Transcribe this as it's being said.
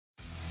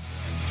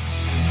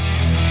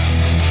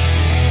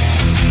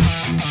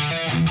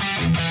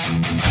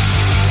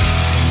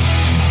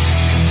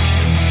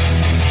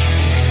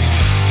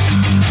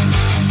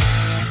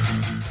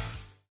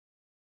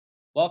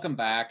welcome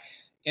back,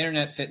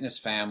 Internet Fitness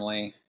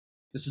family.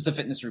 This is the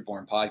Fitness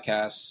Reborn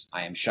podcast.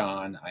 I am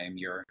Sean. I am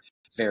your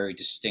very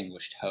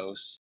distinguished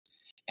host.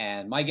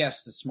 And my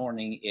guest this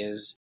morning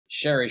is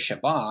Sherry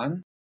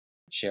Shaban.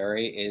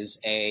 Sherry is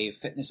a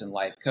fitness and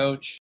life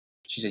coach.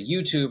 She's a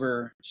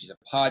YouTuber. She's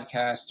a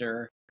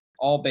podcaster,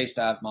 all based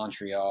out of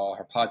Montreal.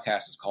 Her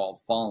podcast is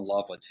called Fall in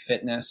Love with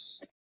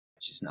Fitness.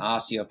 She's an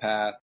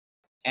osteopath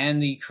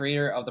and the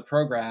creator of the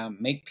program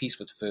Make Peace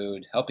with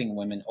Food, helping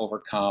women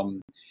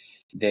overcome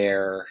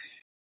their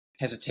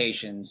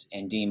hesitations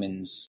and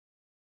demons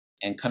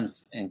and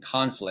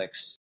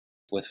conflicts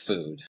with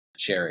food.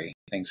 Sherry,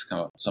 thanks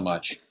so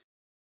much.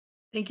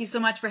 Thank you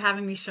so much for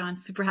having me, Sean.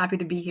 Super happy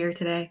to be here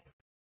today.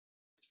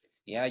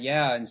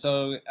 Yeah. And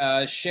so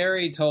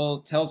Sherry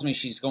tells me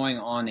she's going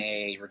on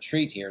a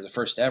retreat here, the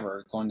first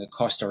ever, going to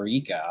Costa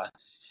Rica.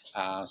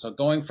 So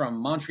going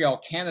from Montreal,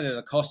 Canada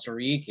to Costa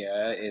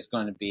Rica is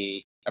going to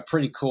be a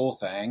pretty cool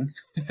thing.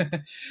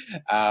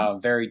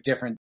 Very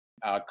different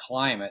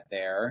climate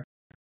there.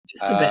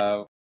 Just a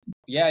bit.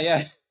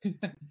 Yeah.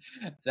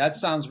 That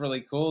sounds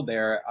really cool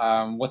there.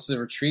 What's the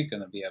retreat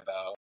going to be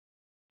about?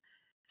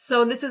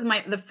 So this is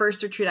the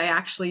first retreat I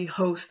actually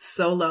host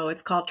solo.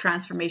 It's called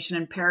Transformation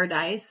in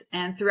Paradise.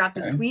 And throughout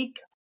this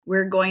week,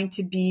 we're going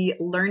to be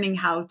learning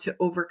how to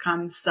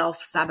overcome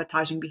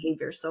self-sabotaging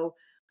behavior. So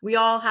we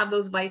all have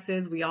those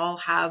vices. We all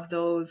have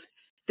those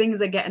things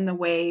that get in the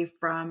way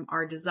from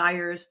our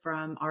desires,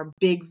 from our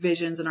big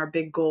visions and our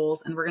big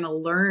goals. And we're going to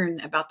learn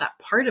about that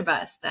part of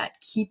us that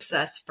keeps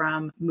us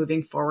from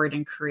moving forward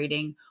and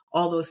creating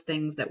all those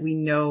things that we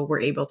know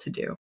we're able to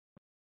do.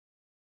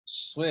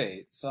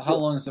 Sweet. So how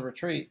long is the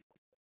retreat?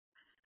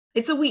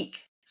 It's a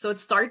week. So it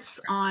starts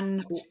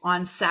on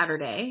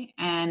Saturday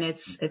and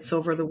it's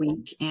over the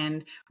week.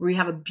 And we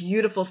have a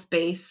beautiful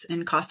space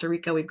in Costa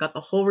Rica. We've got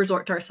the whole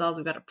resort to ourselves.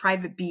 We've got a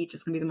private beach.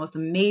 It's going to be the most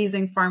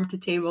amazing farm to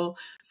table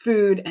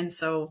food. And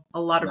so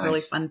a lot of really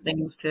fun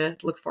things to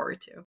look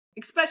forward to,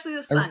 especially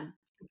the sun,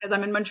 because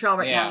I'm in Montreal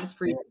right now and it's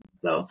freezing.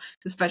 So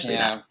especially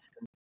that.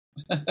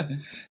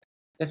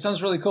 That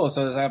sounds really cool.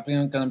 So is that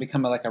going to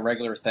become like a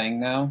regular thing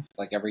now,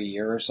 like every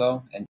year or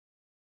so?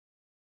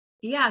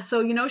 Yeah.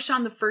 So,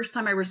 Sean, the first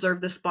time I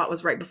reserved this spot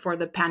was right before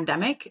the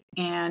pandemic,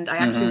 and I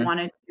actually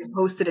wanted to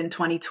host it in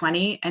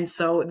 2020. And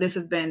so this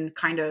has been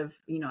kind of,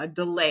 a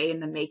delay in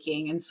the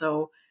making. And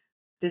so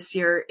this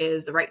year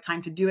is the right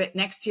time to do it.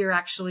 Next year,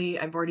 actually,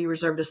 I've already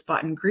reserved a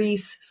spot in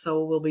Greece.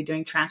 So we'll be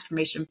doing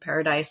Transformation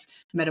Paradise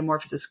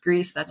Metamorphosis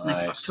Greece. That's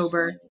next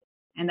October.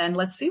 And then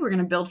let's see, we're going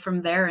to build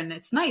from there. And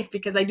it's nice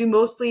because I do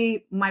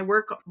mostly my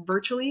work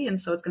virtually. And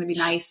so it's going to be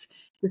nice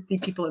to see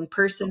people in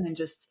person and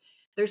just,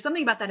 there's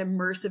something about that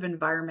immersive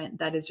environment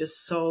that is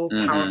just so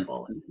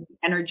powerful. And the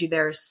energy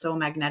there is so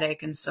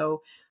magnetic. And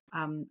so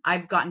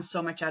I've gotten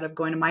so much out of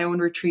going to my own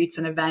retreats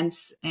and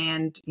events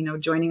and,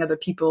 joining other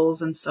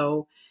people's. And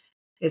so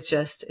it's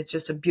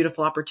just a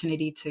beautiful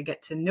opportunity to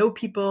get to know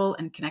people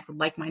and connect with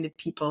like-minded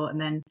people and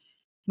then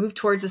move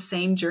towards the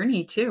same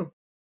journey too.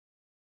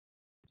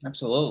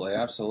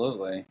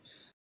 Absolutely.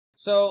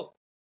 So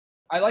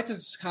I like to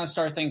just kind of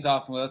start things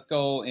off. Let's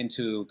go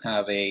into kind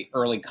of a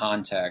early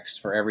context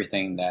for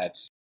everything that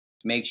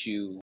makes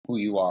you who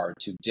you are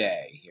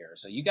today here.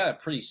 So you got a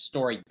pretty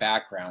storied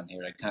background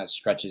here that kind of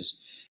stretches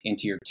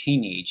into your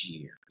teenage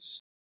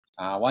years.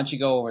 Why don't you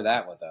go over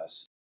that with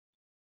us?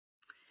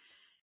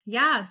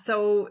 Yeah,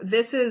 so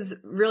this is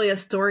really a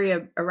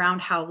story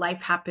around how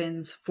life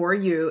happens for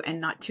you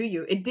and not to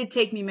you. It did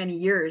take me many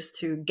years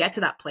to get to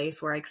that place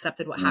where I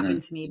accepted what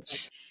happened to me.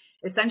 But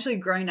essentially,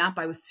 growing up,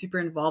 I was super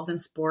involved in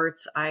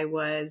sports. I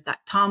was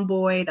that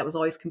tomboy that was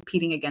always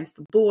competing against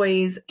the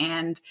boys,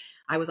 and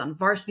I was on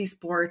varsity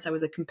sports. I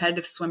was a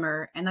competitive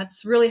swimmer, and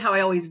that's really how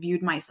I always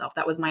viewed myself.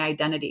 That was my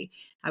identity.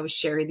 I was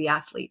Sherry the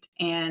athlete.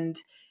 And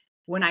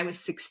when I was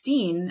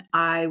 16,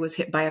 I was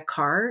hit by a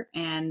car,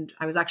 and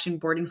I was actually in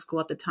boarding school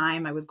at the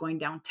time. I was going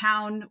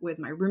downtown with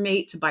my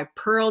roommate to buy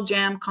Pearl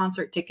Jam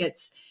concert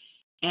tickets.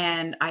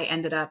 And I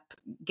ended up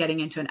getting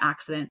into an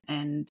accident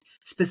and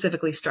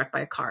specifically struck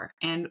by a car.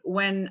 And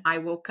when I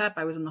woke up,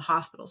 I was in the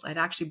hospital. So I'd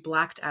actually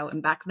blacked out.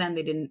 And back then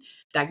they didn't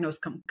diagnose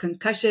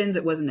concussions.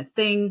 It wasn't a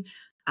thing.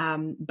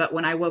 But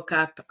when I woke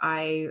up,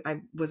 I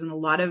was in a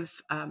lot of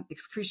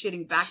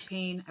excruciating back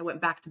pain. I went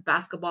back to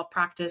basketball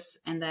practice,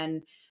 and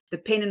then the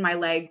pain in my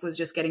leg was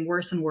just getting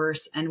worse and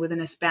worse. And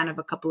within a span of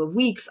a couple of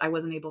weeks, I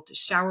wasn't able to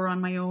shower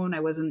on my own. I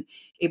wasn't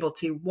able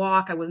to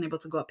walk. I wasn't able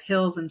to go up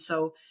hills. And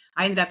so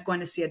I ended up going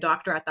to see a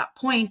doctor at that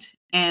point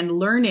and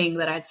learning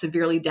that I had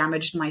severely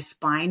damaged my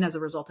spine as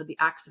a result of the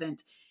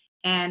accident.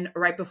 And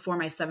right before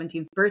my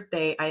 17th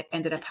birthday, I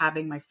ended up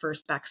having my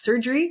first back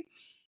surgery.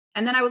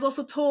 And then I was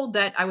also told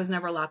that I was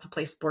never allowed to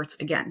play sports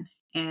again,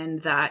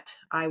 and that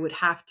I would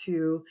have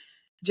to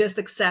just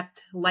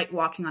accept light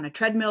walking on a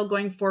treadmill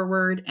going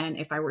forward. And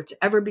if I were to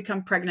ever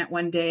become pregnant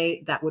one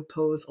day, that would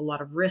pose a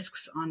lot of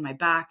risks on my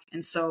back.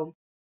 And so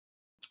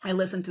I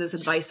listened to this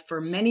advice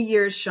for many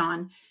years,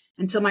 Sean,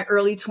 until my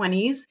early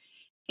 20s.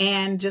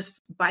 And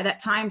just by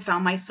that time,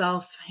 found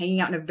myself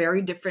hanging out in a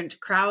very different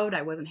crowd.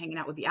 I wasn't hanging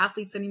out with the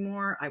athletes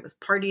anymore. I was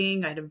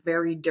partying. I had a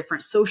very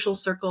different social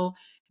circle,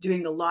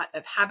 doing a lot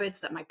of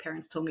habits that my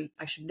parents told me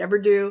I should never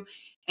do.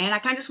 And I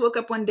kind of just woke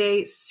up one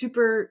day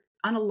super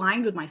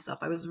unaligned with myself.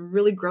 I was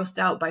really grossed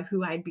out by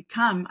who I had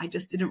become. I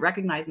just didn't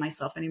recognize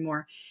myself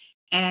anymore.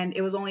 And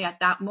it was only at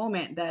that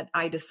moment that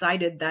I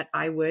decided that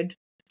I would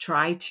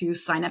try to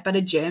sign up at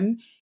a gym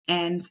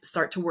and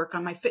start to work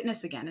on my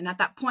fitness again. And at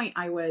that point,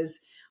 I was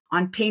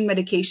on pain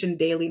medication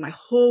daily. My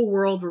whole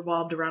world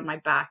revolved around my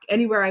back.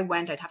 Anywhere I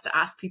went, I'd have to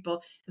ask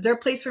people, is there a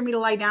place for me to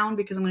lie down?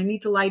 Because I'm going to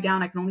need to lie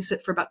down. I can only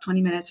sit for about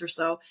 20 minutes or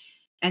so.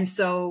 And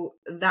so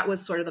that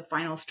was sort of the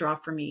final straw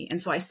for me. And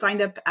so I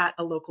signed up at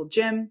a local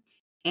gym,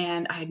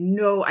 and I had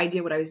no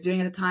idea what I was doing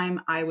at the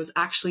time. I was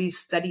actually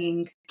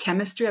studying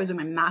chemistry. I was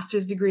doing my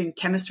master's degree in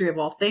chemistry of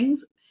all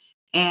things.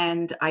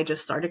 And I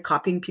just started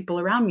copying people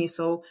around me.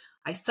 So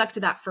I stuck to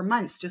that for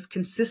months, just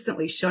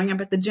consistently showing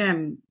up at the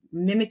gym,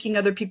 mimicking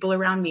other people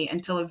around me,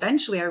 until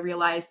eventually I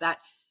realized that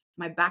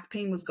my back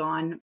pain was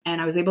gone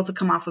and I was able to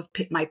come off of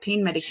my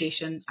pain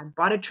medication. I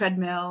bought a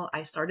treadmill.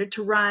 I started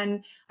to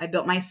run. I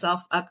built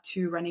myself up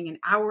to running an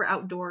hour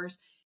outdoors.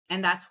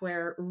 And that's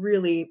where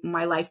really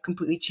my life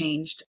completely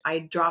changed. I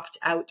dropped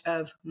out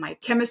of my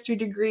chemistry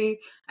degree.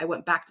 I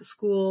went back to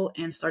school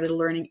and started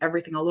learning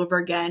everything all over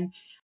again.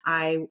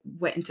 I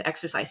went into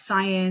exercise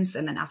science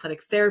and then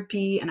athletic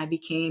therapy, and I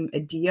became a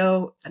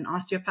DO, an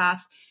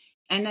osteopath,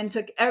 and then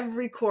took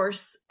every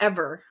course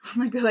ever,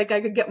 like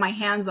I could get my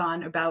hands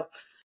on, about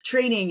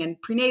training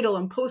and prenatal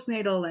and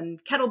postnatal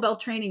and kettlebell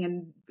training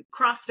and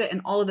CrossFit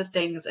and all of the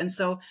things. And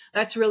so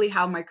that's really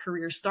how my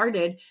career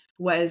started,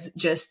 was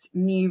just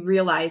me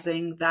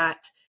realizing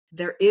that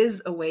there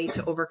is a way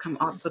to overcome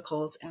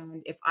obstacles.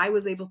 And if I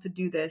was able to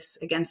do this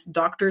against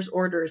doctors'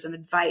 orders and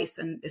advice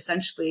and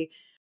essentially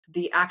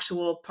the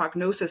actual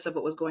prognosis of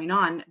what was going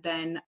on,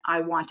 then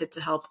I wanted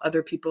to help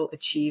other people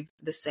achieve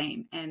the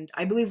same. And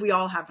I believe we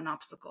all have an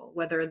obstacle,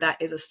 whether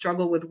that is a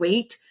struggle with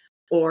weight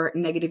or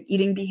negative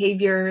eating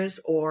behaviors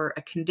or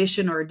a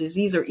condition or a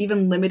disease or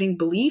even limiting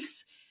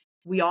beliefs.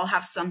 We all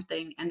have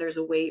something, and there's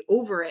a way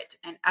over it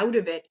and out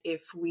of it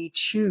if we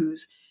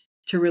choose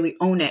to really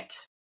own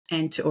it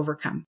and to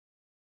overcome.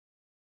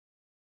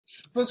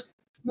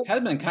 It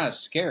had been kind of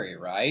scary,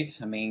 right?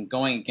 I mean,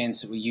 going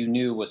against what you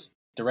knew was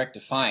direct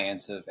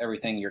defiance of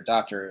everything your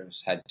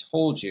doctors had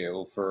told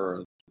you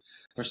for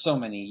so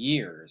many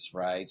years,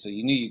 right? So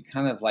you knew you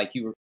kind of like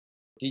you were.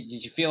 Did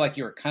you feel like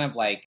you were kind of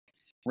like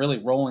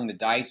really rolling the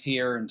dice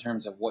here in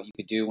terms of what you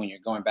could do when you're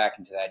going back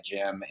into that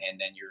gym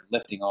and then you're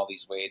lifting all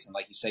these weights, and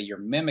like you say, you're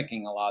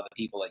mimicking a lot of the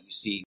people that you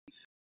see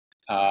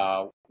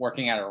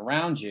working out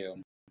around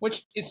you,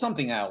 which is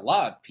something that a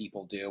lot of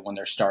people do when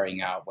they're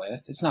starting out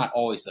with. It's not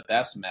always the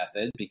best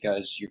method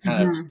because you're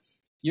kind of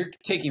you're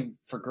taking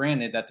for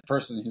granted that the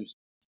person who's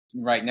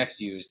right next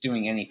to you is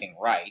doing anything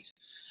right.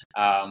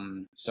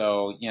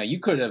 So you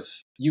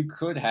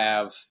could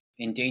have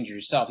endangered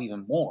yourself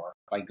even more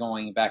by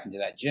going back into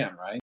that gym,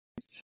 right?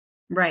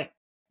 Right.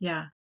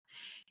 Yeah.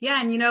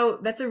 Yeah.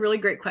 And that's a really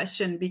great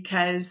question,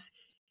 because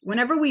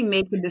whenever we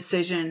make a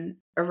decision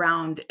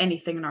around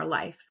anything in our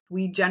life,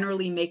 we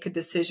generally make a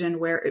decision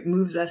where it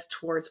moves us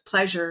towards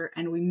pleasure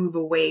and we move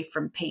away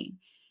from pain.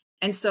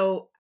 And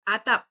so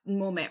at that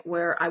moment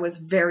where I was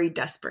very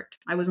desperate,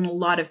 I was in a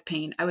lot of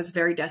pain, I was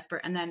very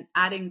desperate. And then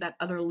adding that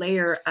other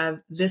layer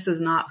of, this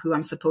is not who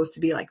I'm supposed to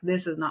be, like,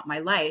 this is not my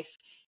life.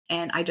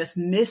 And I just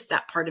missed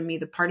that part of me,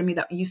 the part of me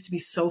that used to be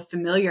so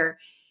familiar.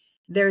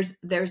 There's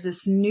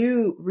this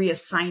new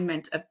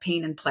reassignment of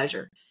pain and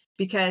pleasure,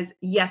 because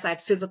yes, I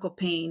had physical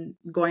pain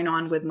going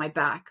on with my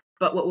back,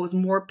 but what was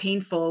more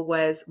painful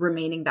was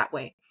remaining that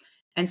way.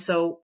 And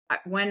so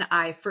when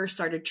I first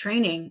started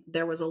training,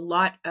 there was a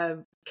lot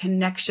of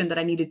connection that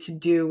I needed to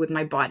do with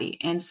my body.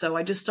 And so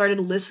I just started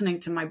listening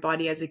to my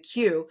body as a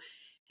cue.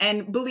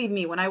 And believe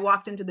me, when I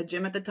walked into the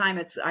gym at the time,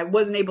 I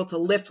wasn't able to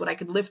lift what I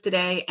could lift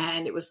today.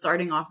 And it was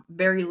starting off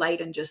very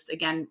light and just,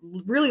 again,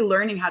 really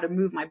learning how to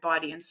move my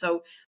body. And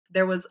so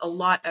there was a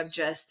lot of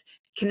just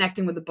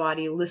connecting with the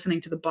body,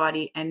 listening to the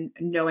body, and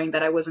knowing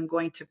that I wasn't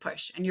going to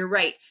push. And you're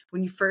right.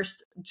 When you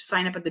first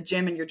sign up at the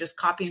gym and you're just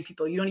copying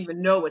people, you don't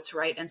even know what's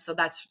right. And so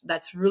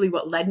that's really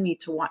what led me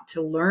to want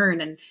to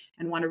learn and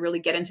want to really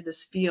get into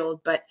this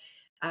field. But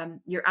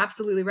you're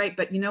absolutely right.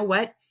 But you know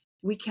what?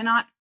 We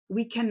cannot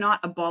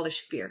abolish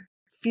fear.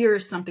 Fear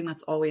is something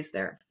that's always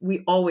there.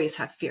 We always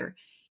have fear.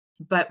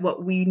 But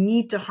what we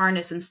need to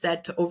harness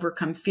instead to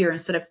overcome fear,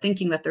 instead of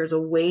thinking that there's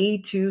a way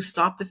to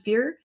stop the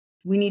fear,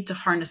 we need to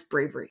harness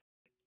bravery.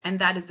 And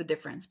that is the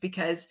difference,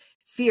 because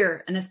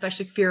fear, and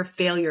especially fear of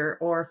failure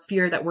or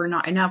fear that we're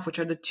not enough, which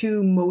are the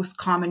two most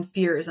common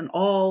fears, and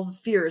all the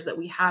fears that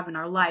we have in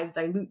our lives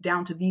dilute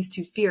down to these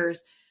two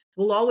fears,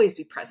 will always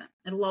be present.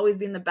 It'll always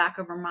be in the back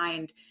of our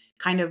mind,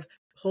 kind of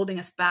holding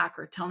us back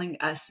or telling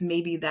us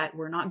maybe that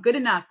we're not good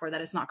enough or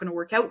that it's not going to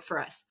work out for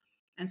us.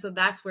 And so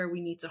that's where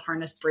we need to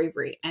harness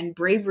bravery. And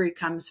bravery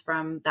comes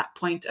from that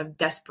point of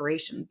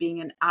desperation,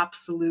 being an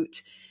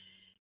absolute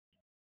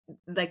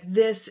like,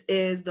 this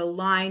is the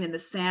line in the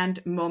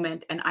sand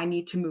moment, and I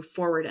need to move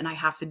forward, and I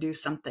have to do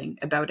something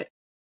about it.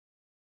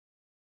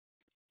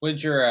 What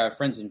did your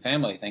friends and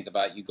family think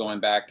about you going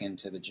back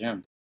into the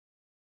gym?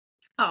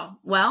 Oh,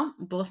 well,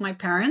 both my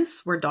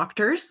parents were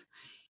doctors.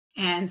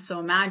 And so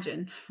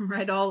imagine,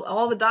 right?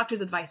 All the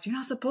doctor's advice, you're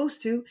not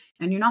supposed to,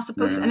 and you're not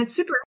supposed to. Hmm. And it's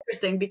super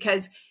interesting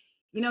because,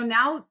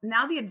 now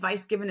the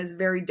advice given is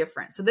very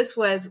different. So this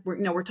was,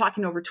 we're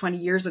talking over 20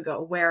 years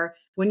ago, where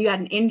when you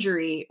had an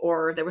injury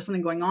or there was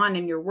something going on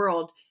in your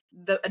world,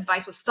 the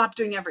advice was stop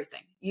doing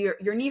everything.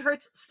 Your knee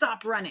hurts,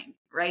 stop running,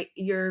 right?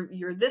 Your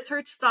this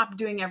hurts, stop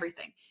doing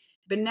everything.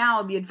 But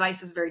now the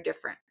advice is very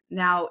different.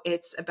 Now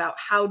it's about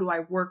how do I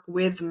work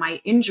with my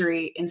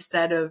injury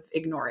instead of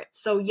ignore it.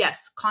 So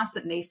yes,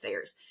 constant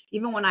naysayers.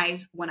 Even when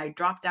I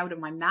dropped out of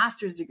my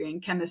master's degree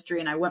in chemistry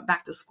and I went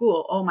back to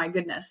school, oh my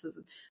goodness,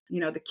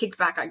 the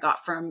kickback I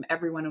got from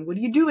everyone, and what are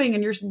you doing?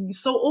 And you're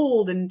so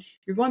old and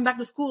you're going back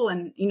to school.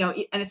 And,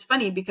 and it's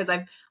funny because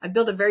I've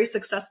built a very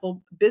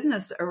successful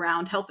business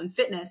around health and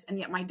fitness. And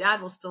yet my dad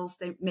will still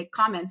make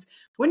comments,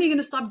 when are you going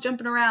to stop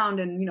jumping around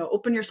and,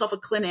 open yourself a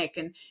clinic?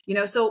 And,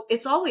 so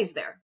it's always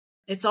there.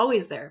 It's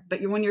always there.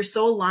 But when you're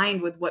so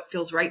aligned with what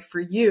feels right for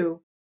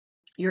you,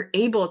 you're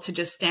able to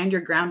just stand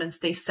your ground and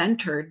stay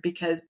centered,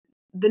 because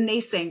the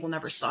naysaying will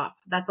never stop.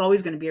 That's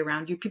always going to be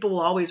around you. People will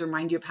always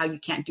remind you of how you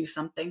can't do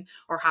something,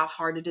 or how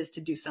hard it is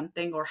to do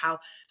something, or how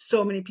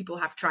so many people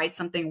have tried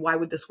something. Why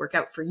would this work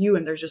out for you?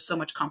 And there's just so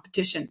much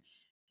competition.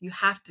 You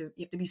have to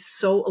be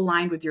so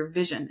aligned with your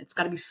vision. It's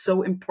got to be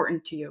so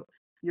important to you.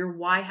 Your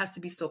why has to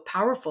be so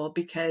powerful,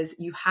 because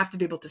you have to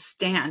be able to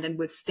stand and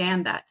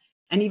withstand that,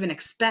 and even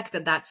expect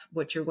that that's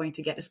what you're going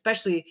to get.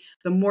 Especially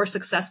the more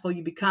successful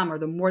you become, or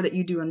the more that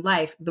you do in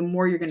life, the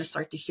more you're going to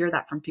start to hear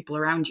that from people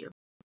around you.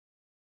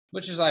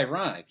 Which is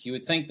ironic. You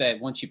would think that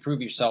once you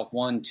prove yourself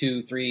 1,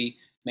 2, 3,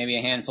 maybe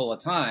a handful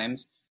of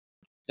times,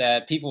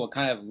 that people would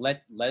kind of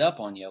let up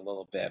on you a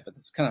little bit. But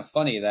it's kind of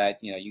funny that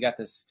you got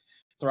this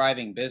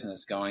thriving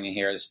business going in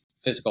here, this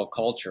physical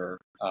culture,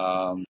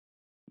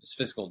 this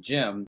physical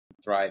gym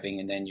thriving,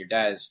 and then your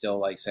dad is still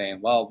like saying,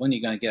 "Well, when are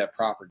you going to get a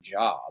proper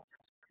job?"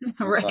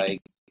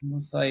 Right.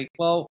 It's like,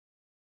 well,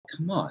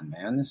 come on,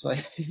 man. It's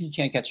like you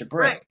can't catch a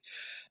Right. break.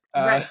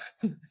 Right.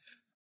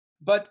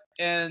 But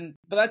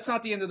that's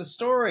not the end of the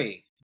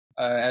story.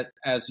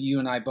 As you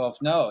and I both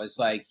know, it's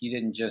like you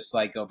didn't just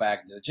like go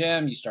back to the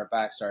gym. You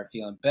started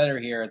feeling better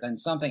here. Then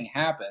something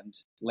happened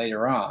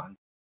later on,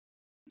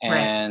 Right.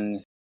 and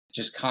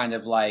just kind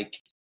of like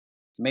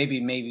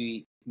maybe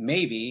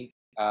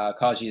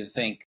caused you to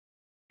think,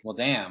 well,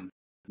 damn,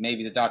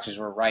 maybe the doctors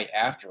were right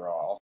after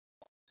all.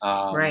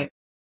 Right.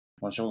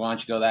 Why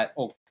don't you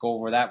go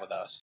over that with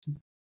us?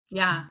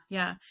 Yeah.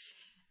 Yeah.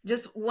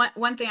 Just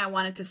one thing I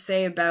wanted to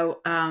say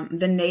about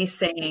the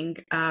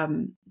naysaying,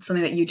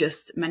 something that you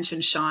just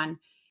mentioned, Seann,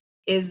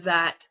 is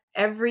that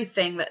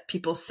everything that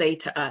people say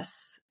to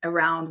us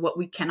around what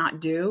we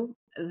cannot do,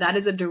 that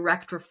is a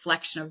direct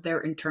reflection of their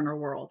internal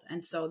world.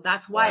 And so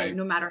that's why Right.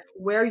 no matter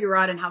where you're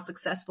at and how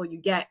successful you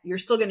get, you're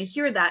still going to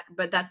hear that,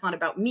 but that's not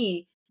about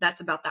me. That's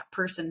about that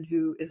person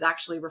who is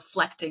actually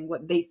reflecting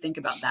what they think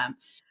about them.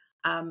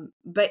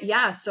 But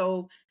yeah,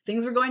 so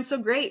things were going so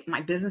great.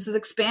 My business is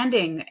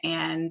expanding,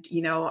 and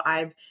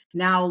I've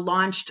now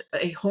launched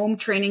a home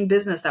training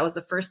business. That was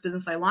the first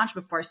business I launched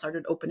before I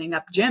started opening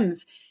up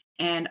gyms.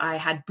 And I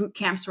had boot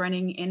camps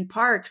running in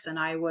parks, and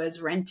I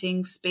was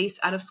renting space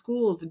out of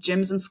schools, the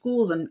gyms and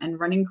schools, and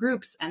running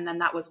groups. And then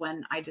that was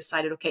when I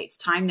decided, okay, it's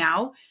time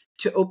now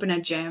to open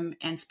a gym.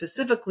 And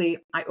specifically,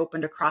 I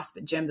opened a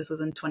CrossFit gym. This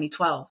was in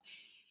 2012.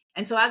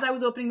 And so as I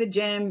was opening the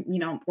gym,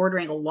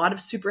 ordering a lot of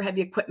super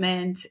heavy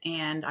equipment,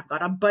 and I've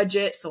got a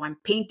budget. So I'm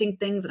painting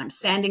things and I'm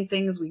sanding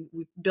things.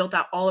 We built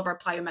out all of our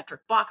plyometric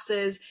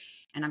boxes,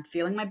 and I'm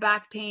feeling my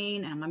back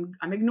pain, and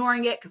I'm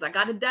ignoring it because I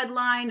got a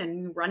deadline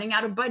and running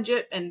out of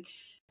budget. And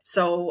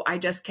so I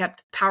just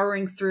kept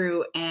powering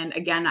through. And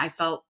again, I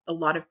felt a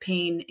lot of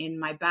pain in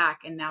my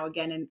back, and now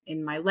again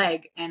in my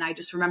leg. And I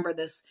just remember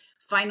this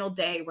final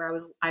day where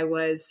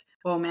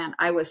oh man,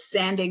 I was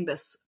sanding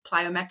this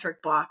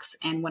plyometric box.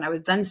 And when I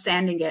was done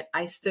sanding it,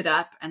 I stood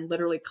up and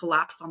literally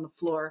collapsed on the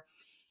floor.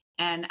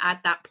 And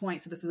at that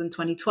point, so this is in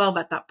 2012,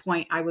 at that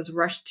point, I was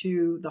rushed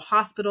to the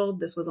hospital.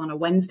 This was on a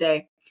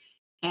Wednesday.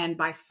 And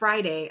by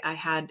Friday, I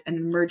had an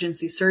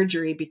emergency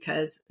surgery,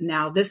 because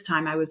now this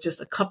time I was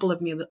just a couple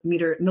of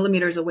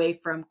millimeters away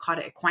from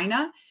cauda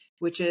equina,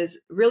 which is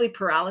really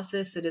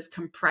paralysis. It is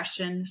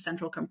compression,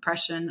 central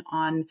compression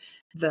on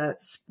the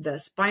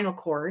spinal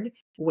cord,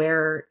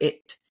 where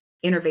it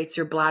innervates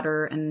your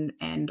bladder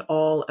and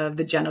all of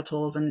the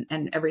genitals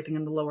and everything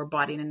in the lower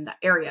body and in that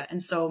area.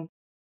 And so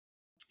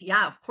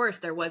yeah, of course,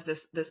 there was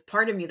this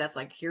part of me that's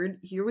like, here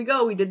we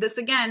go, we did this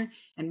again,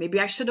 and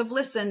maybe I should have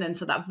listened. And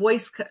so that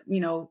voice,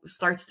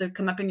 starts to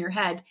come up in your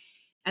head,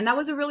 and that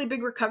was a really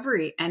big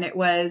recovery, and it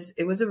was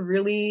a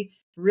really,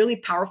 really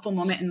powerful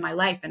moment in my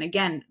life. And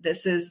again,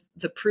 this is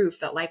the proof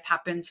that life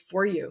happens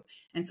for you.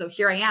 And so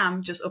here I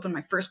am, just opened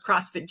my first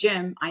CrossFit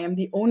gym. I am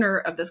the owner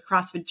of this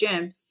CrossFit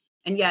gym,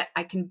 And yet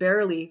I can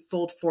barely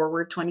fold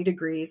forward 20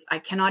 degrees. I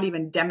cannot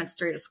even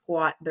demonstrate a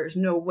squat. There's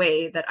no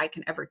way that I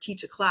can ever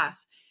teach a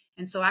class.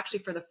 And so actually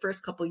for the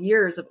first couple of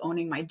years of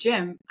owning my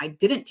gym, I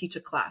didn't teach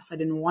a class. I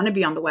didn't want to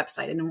be on the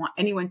website. I didn't want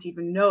anyone to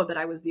even know that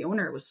I was the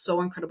owner. It was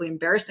so incredibly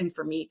embarrassing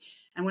for me.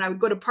 And when I would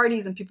go to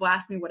parties and people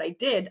asked me what I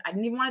did, I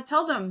didn't even want to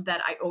tell them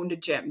that I owned a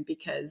gym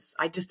because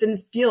I just didn't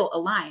feel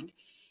aligned.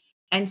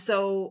 And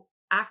so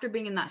after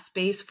being in that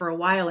space for a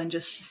while and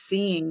just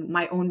seeing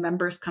my own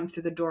members come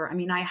through the door, I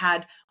mean, I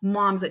had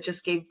moms that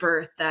just gave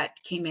birth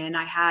that came in.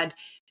 I had,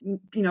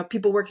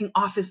 people working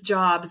office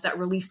jobs that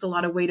released a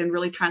lot of weight and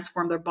really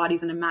transformed their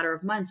bodies in a matter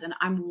of months. And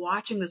I'm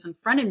watching this in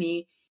front of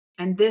me.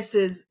 And this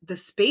is the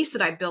space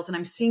that I built, and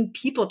I'm seeing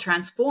people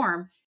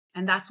transform.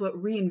 And that's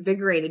what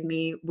reinvigorated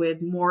me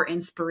with more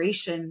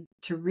inspiration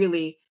to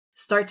really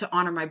start to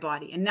honor my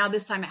body. And now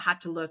this time it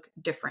had to look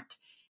different.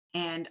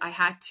 And I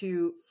had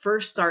to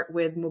first start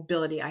with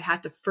mobility. I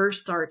had to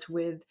first start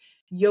with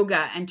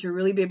yoga and to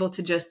really be able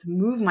to just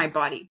move my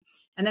body.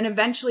 And then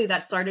eventually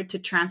that started to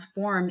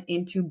transform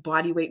into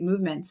body weight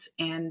movements,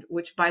 and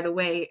which, by the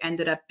way,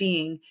 ended up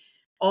being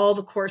all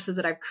the courses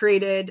that I've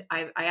created.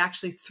 I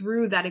actually,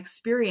 through that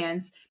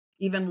experience,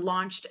 even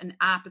launched an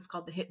app. It's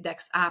called the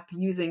HitDex app,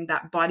 using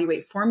that body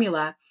weight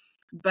formula.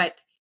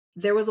 But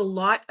there was a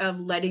lot of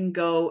letting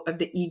go of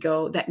the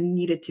ego that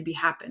needed to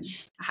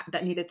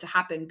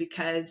happen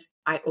because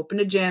I opened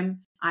a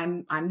gym.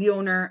 I'm the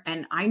owner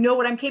and I know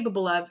what I'm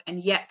capable of. And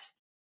yet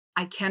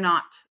I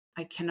cannot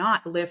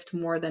lift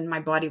more than my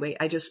body weight.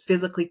 I just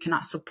physically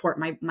cannot support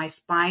my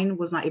spine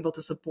was not able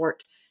to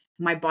support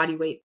my body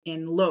weight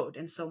in load.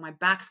 And so my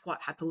back squat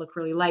had to look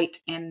really light.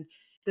 And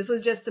this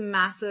was just a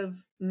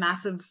massive,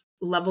 massive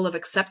level of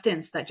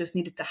acceptance that just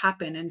needed to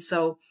happen. And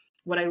so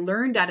what I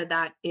learned out of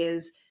that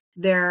is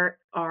there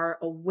are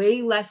a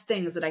way less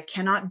things that I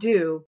cannot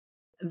do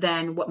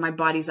than what my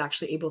body's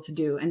actually able to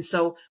do. And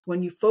so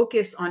when you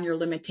focus on your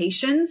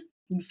limitations,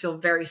 you feel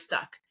very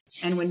stuck.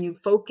 And when you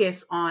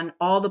focus on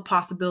all the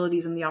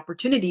possibilities and the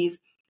opportunities,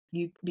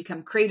 you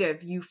become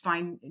creative. You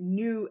find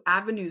new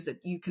avenues that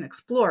you can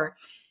explore.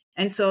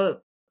 And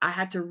so I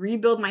had to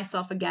rebuild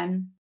myself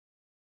again.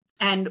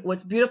 And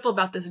what's beautiful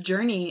about this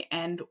journey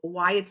and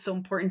why it's so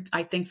important,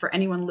 I think, for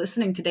anyone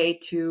listening today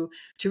to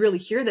really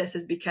hear this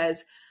is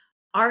because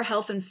our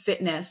health and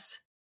fitness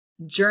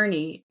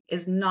journey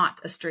is not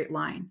a straight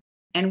line.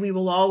 And we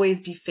will always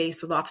be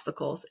faced with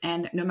obstacles.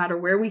 And no matter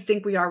where we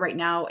think we are right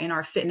now in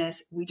our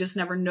fitness, we just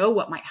never know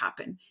what might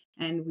happen.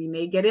 And we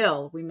may get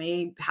ill. We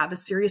may have a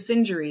serious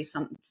injury.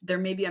 There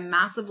may be a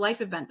massive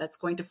life event that's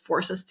going to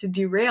force us to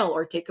derail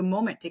or take a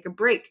moment, take a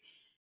break.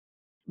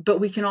 But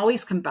we can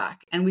always come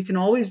back and we can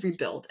always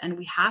rebuild. And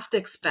we have to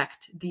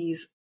expect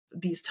these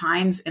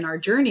times in our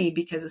journey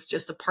because it's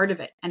just a part of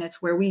it. And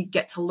it's where we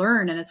get to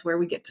learn and it's where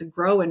we get to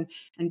grow and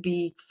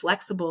be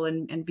flexible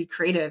and be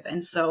creative.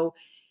 And so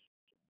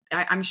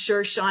I'm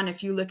sure, Seann,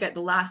 if you look at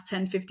the last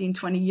 10, 15,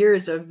 20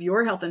 years of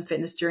your health and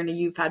fitness journey,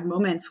 you've had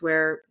moments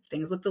where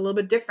things looked a little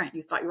bit different.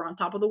 You thought you were on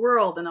top of the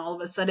world and all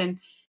of a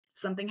sudden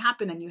something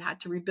happened and you had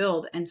to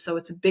rebuild. And so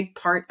it's a big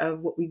part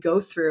of what we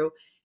go through.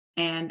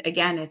 And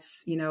again,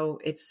 it's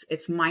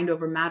mind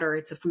over matter.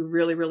 It's if we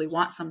really, really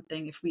want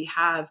something, if we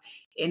have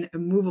an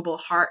immovable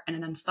heart and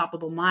an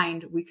unstoppable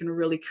mind, we can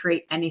really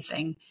create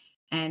anything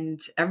and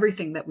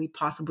everything that we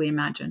possibly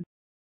imagine.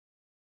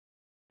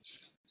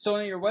 So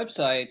on your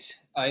website,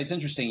 it's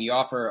interesting. You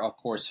offer, of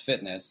course,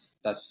 fitness.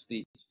 That's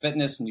the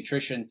fitness,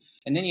 nutrition.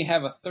 And then you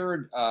have a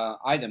third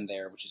item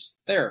there, which is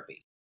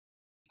therapy.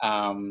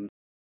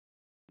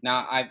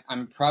 Now,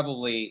 I'm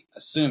probably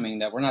assuming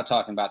that we're not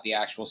talking about the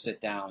actual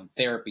sit-down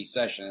therapy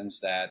sessions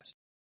that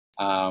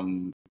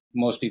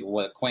most people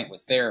would acquaint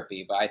with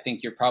therapy, but I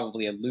think you're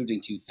probably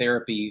alluding to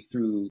therapy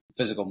through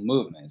physical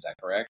movement. Is that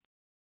correct?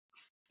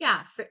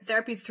 Yeah,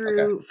 therapy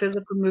through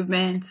physical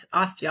movement,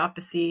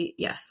 osteopathy,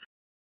 yes.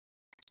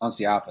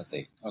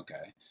 Osteopathy.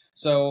 Okay.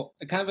 So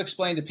kind of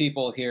explain to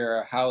people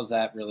here, how does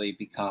that really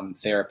become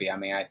therapy? I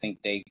mean, I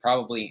think they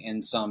probably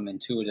in some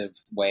intuitive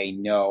way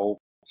know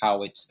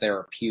how it's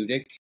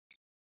therapeutic,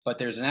 but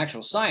there's an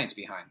actual science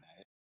behind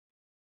that.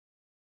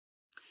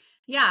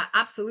 Yeah,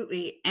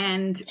 absolutely.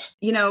 And,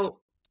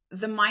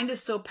 the mind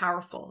is so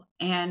powerful.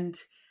 And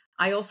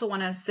I also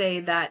want to say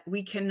that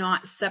we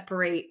cannot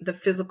separate the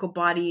physical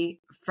body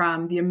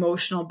from the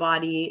emotional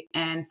body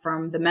and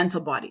from the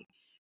mental body,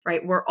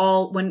 right? We're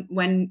all,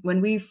 when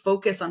we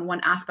focus on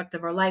one aspect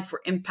of our life,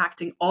 we're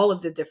impacting all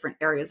of the different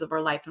areas of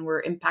our life and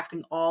we're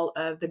impacting all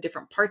of the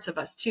different parts of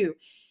us too.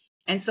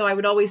 And so I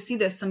would always see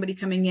this, somebody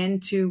coming in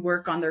to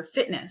work on their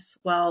fitness.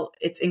 Well,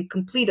 it's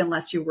incomplete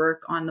unless you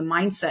work on the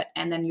mindset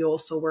and then you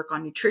also work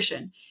on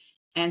nutrition.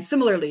 And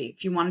similarly,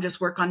 if you want to just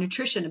work on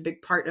nutrition, a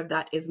big part of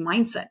that is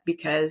mindset,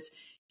 because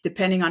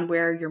depending on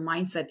where your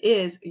mindset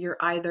is, you're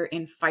either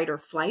in fight or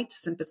flight,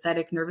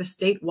 sympathetic nervous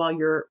state, while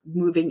you're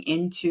moving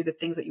into the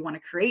things that you want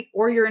to create,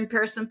 or you're in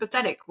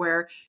parasympathetic,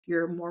 where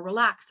you're more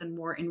relaxed and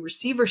more in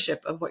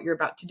receivership of what you're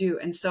about to do.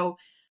 And so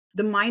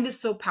the mind is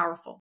so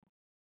powerful.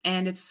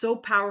 And it's so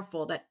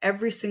powerful that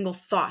every single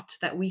thought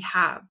that we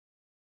have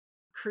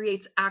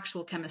creates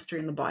actual chemistry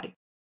in the body.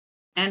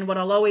 And what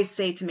I'll always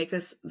say to make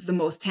this the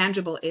most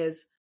tangible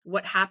is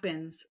what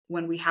happens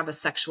when we have a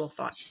sexual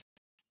thought,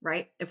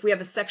 right? If we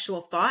have a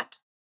sexual thought,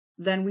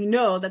 then we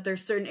know that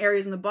there's certain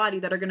areas in the body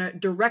that are going to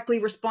directly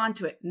respond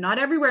to it. Not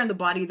everywhere in the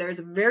body. There's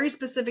very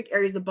specific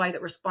areas of the body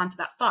that respond to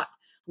that thought.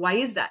 Why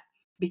is that?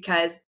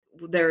 Because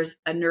there's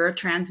a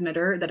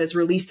neurotransmitter that is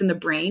released in the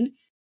brain,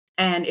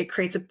 and it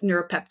creates a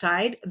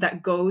neuropeptide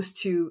that goes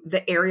to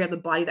the area of the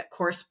body that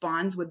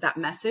corresponds with that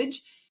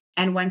message.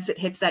 And once it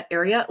hits that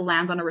area, it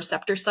lands on a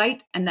receptor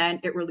site, and then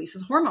it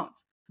releases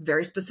hormones,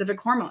 very specific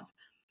hormones.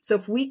 So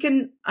if we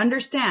can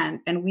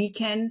understand and we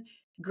can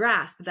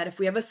grasp that if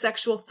we have a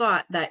sexual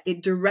thought, that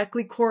it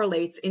directly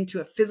correlates into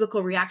a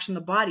physical reaction in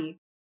the body,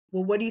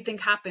 well, what do you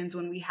think happens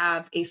when we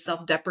have a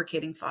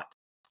self-deprecating thought?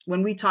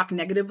 When we talk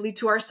negatively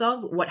to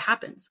ourselves, what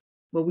happens?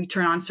 Well, we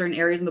turn on certain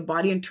areas in the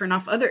body and turn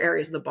off other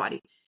areas of the body.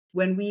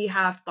 When we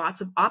have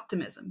thoughts of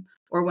optimism,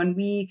 or when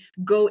we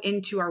go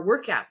into our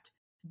workout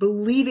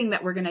believing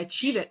that we're going to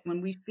achieve it,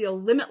 when we feel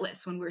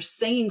limitless, when we're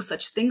saying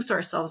such things to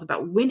ourselves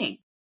about winning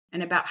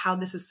and about how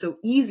this is so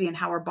easy and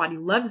how our body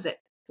loves it,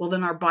 well,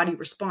 then our body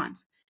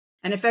responds.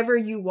 And if ever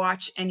you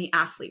watch any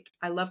athlete,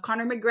 I love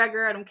Conor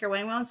McGregor. I don't care what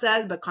anyone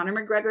says, but Conor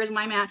McGregor is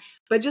my man.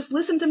 But just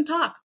listen to him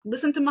talk.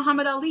 Listen to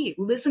Muhammad Ali.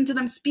 Listen to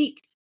them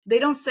speak. They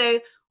don't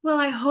say, well,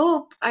 I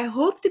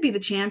hope to be the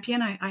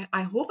champion.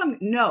 I hope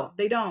no,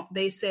 they don't.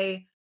 They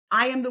say,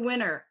 I am the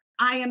winner.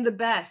 I am the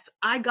best.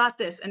 I got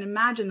this. And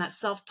imagine that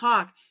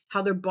self-talk,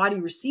 how their body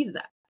receives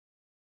that.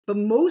 But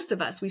most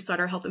of us, we start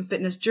our health and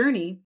fitness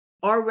journey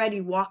already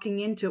walking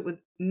into it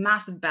with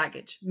massive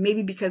baggage,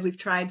 maybe because we've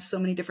tried so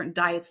many different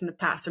diets in the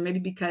past, or maybe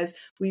because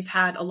we've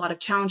had a lot of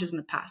challenges in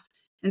the past.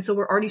 And so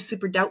we're already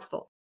super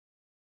doubtful.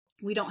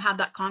 We don't have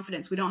that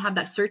confidence. We don't have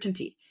that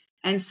certainty.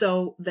 And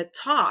so the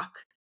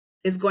talk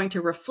is going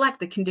to reflect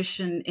the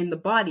condition in the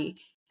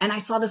body. And I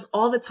saw this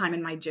all the time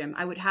in my gym.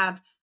 I would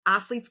have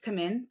athletes come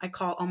in. I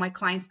call all my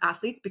clients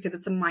athletes because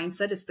it's a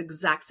mindset. It's the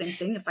exact same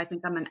thing. If I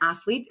think I'm an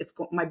athlete,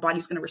 my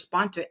body's going to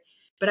respond to it.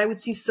 But I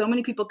would see so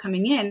many people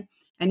coming in,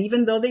 and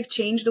even though they've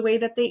changed the way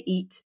that they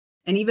eat,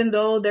 and even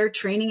though they're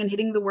training and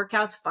hitting the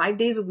workouts 5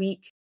 days a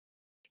week,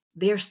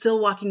 they are still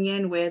walking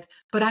in with,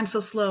 but I'm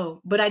so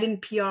slow, but I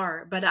didn't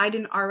PR, but I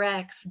didn't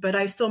RX, but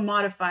I still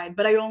modified,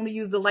 but I only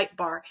used the light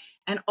bar.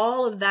 And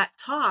all of that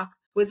talk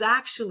was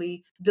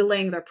actually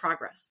delaying their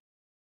progress.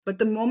 But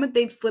the moment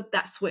they flipped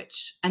that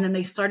switch and then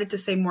they started to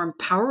say more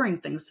empowering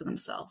things to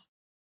themselves,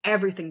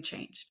 everything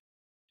changed.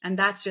 And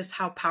that's just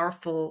how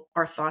powerful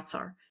our thoughts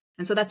are.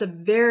 And so that's a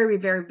very,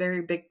 very,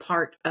 very big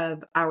part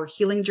of our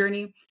healing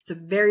journey. It's a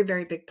very,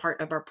 very big part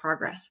of our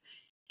progress.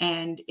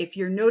 And if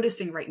you're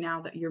noticing right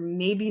now that you're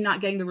maybe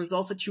not getting the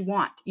results that you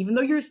want, even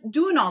though you're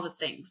doing all the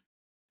things,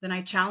 then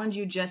I challenge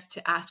you just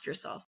to ask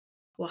yourself,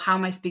 well, how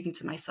am I speaking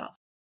to myself?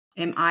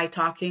 Am I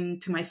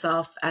talking to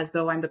myself as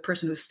though I'm the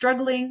person who's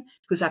struggling,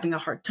 who's having a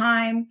hard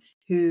time,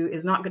 who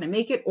is not going to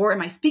make it? Or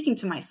am I speaking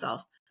to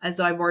myself as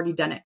though I've already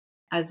done it,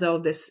 as though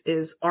this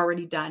is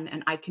already done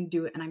and I can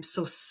do it and I'm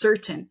so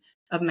certain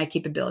of my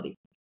capability?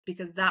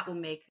 Because that will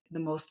make the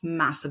most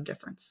massive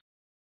difference.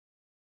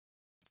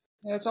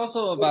 Yeah, it's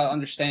also about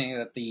understanding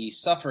that the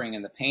suffering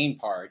and the pain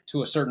part,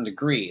 to a certain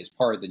degree, is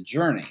part of the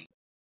journey,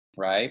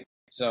 right?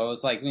 So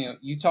it's like,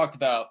 you talked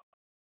about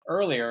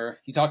earlier,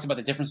 you talked about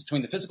the difference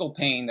between the physical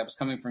pain that was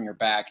coming from your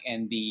back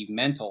and the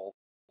mental,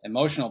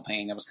 emotional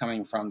pain that was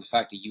coming from the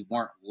fact that you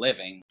weren't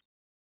living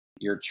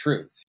your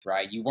truth,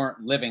 right? You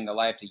weren't living the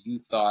life that you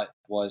thought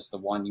was the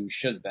one you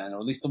should have been, or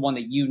at least the one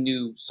that you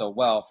knew so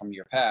well from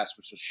your past,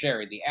 which was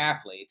Sherry the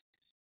athlete.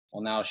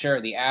 Well, now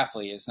Sherry the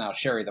athlete is now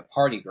Sherry the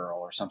party girl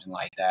or something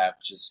like that,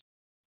 which is,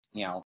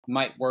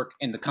 might work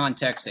in the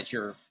context that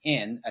you're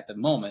in at the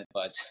moment,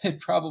 but it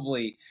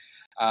probably,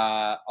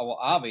 well,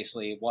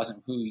 obviously it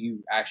wasn't who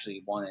you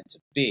actually wanted to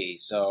be.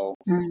 So,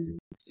 I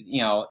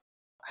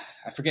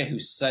forget who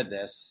said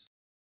this,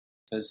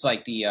 but it's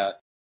like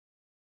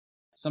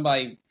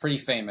somebody pretty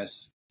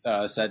famous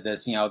said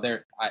this,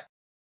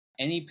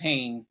 any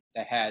pain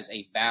that has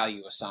a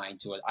value assigned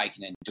to it, I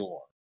can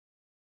endure.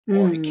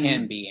 Or it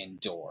can be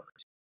endured.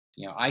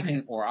 I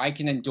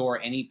can endure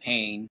any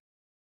pain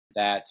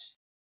that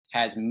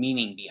has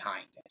meaning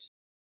behind it.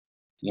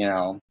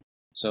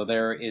 So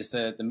there is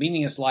the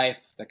meaningless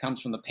life that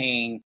comes from the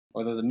pain,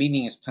 or the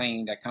meaningless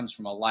pain that comes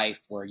from a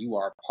life where you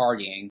are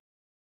partying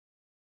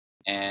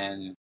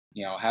and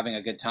having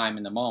a good time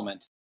in the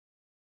moment.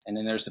 And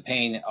then there's the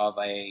pain of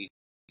a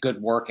good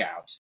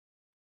workout.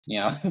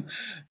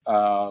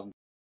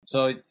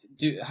 So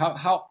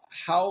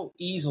how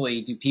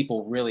easily do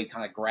people really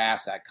kind of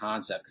grasp that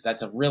concept? Because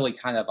that's a really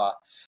kind of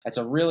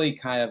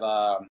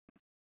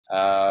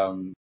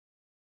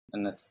an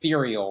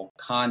ethereal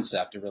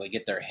concept to really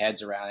get their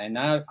heads around. And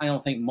I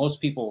don't think most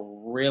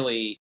people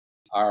really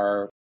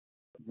are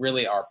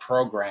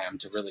programmed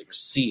to really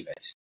receive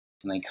it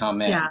when they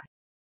come in.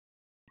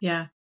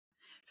 Yeah.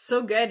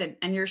 So good.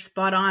 And you're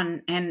spot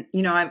on. And,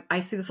 I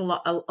see this a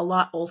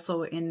lot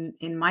also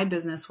in my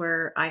business,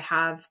 where I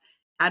have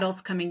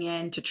adults coming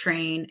in to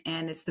train,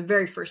 and it's the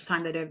very first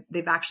time that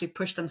they've actually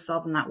pushed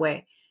themselves in that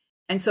way.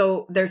 And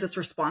so there's this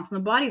response in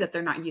the body that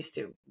they're not used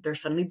to. They're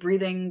suddenly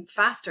breathing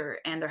faster,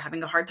 and they're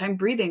having a hard time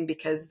breathing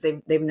because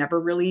they've never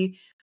really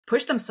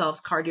pushed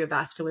themselves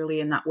cardiovascularly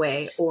in that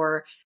way,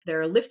 or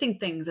they're lifting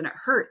things and it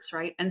hurts,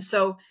 right? And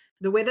so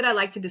the way that I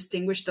like to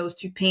distinguish those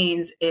two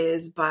pains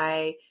is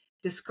by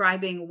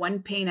describing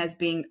one pain as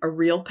being a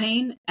real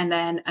pain and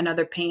then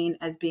another pain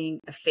as being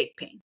a fake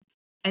pain.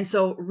 And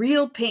so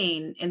real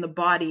pain in the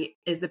body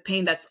is the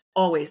pain that's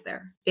always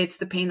there. It's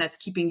the pain that's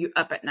keeping you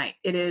up at night.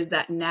 It is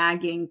that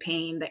nagging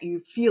pain that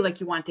you feel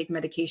like you want to take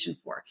medication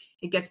for.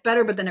 It gets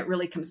better, but then it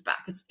really comes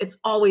back. It's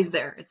always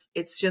there.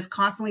 It's just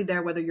constantly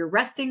there, whether you're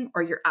resting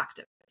or you're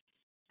active.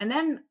 And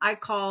then I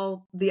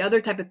call the other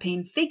type of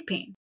pain fake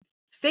pain.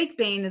 Fake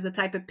pain is the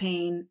type of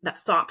pain that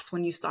stops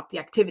when you stop the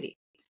activity.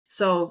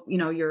 So,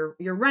 you're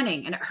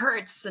running and it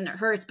hurts,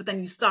 but then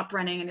you stop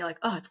running and you're like,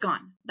 oh, it's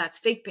gone. That's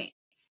fake pain.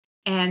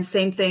 And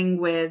same thing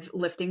with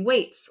lifting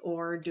weights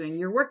or doing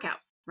your workout,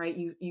 right?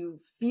 You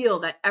feel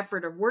that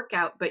effort of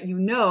workout, but you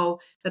know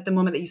that the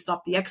moment that you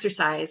stop the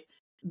exercise,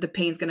 the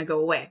pain's going to go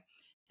away.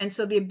 And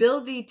so the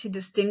ability to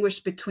distinguish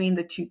between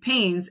the two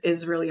pains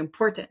is really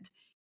important.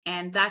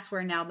 And that's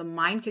where now the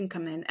mind can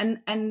come in.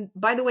 And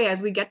by the way,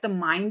 as we get the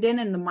mind in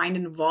and the mind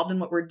involved in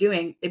what we're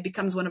doing, it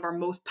becomes one of our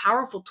most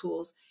powerful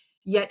tools,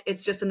 yet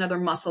it's just another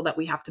muscle that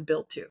we have to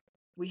build to.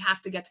 We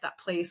have to get to that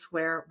place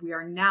where we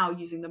are now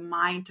using the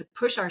mind to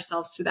push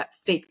ourselves through that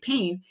fake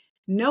pain,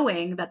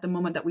 knowing that the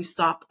moment that we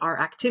stop our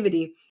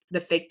activity,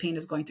 the fake pain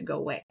is going to go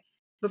away.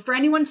 But for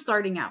anyone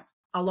starting out,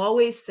 I'll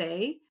always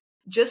say,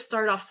 just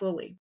start off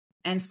slowly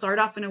and start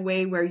off in a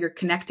way where you're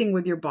connecting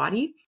with your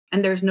body.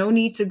 And there's no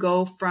need to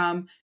go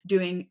from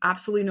doing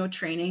absolutely no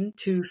training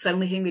to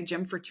suddenly hitting the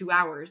gym for 2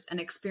 hours and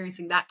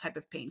experiencing that type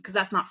of pain, because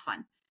that's not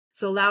fun.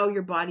 So allow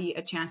your body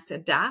a chance to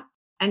adapt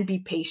and be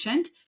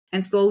patient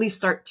and slowly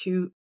start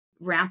to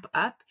ramp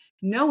up,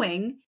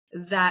 knowing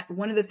that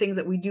one of the things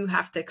that we do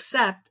have to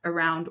accept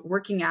around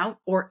working out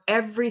or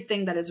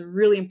everything that is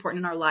really important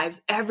in our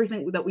lives,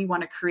 everything that we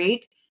want to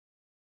create,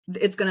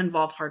 it's going to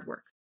involve hard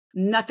work.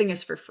 Nothing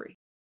is for free.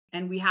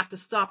 And we have to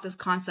stop this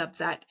concept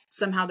that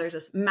somehow there's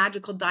this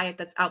magical diet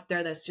that's out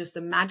there that's just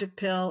a magic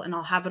pill and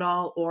I'll have it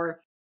all, or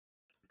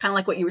kind of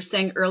like what you were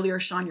saying earlier,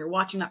 Seann, you're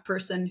watching that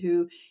person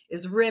who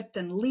is ripped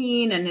and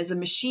lean and is a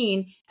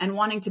machine and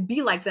wanting to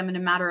be like them in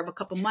a matter of a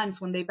couple months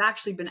when they've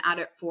actually been at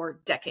it for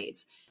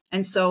decades.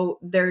 And so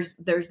there's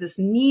this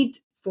need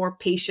for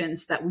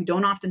patience that we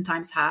don't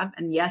oftentimes have.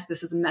 And yes,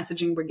 this is a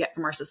messaging we get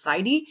from our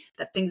society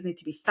that things need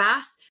to be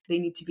fast. They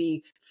need to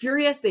be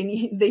furious. They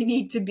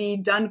need to be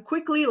done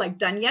quickly, like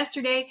done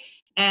yesterday.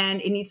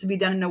 And it needs to be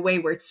done in a way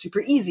where it's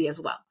super easy as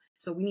well.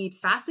 So we need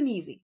fast and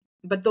easy,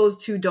 but those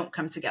two don't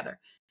come together.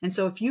 And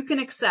so if you can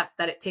accept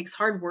that it takes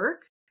hard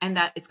work and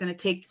that it's going to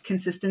take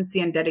consistency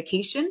and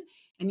dedication,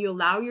 and you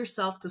allow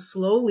yourself to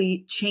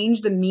slowly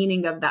change the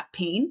meaning of that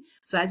pain.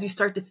 So as you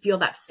start to feel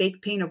that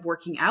fake pain of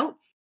working out,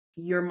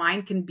 your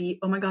mind can be,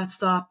 oh my God,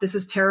 stop. This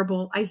is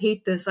terrible. I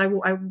hate this. I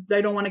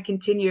don't want to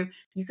continue.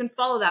 You can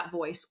follow that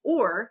voice,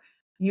 or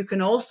you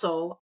can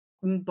also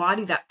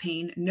embody that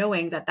pain,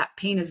 knowing that that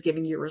pain is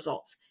giving you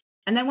results.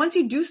 And then once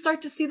you do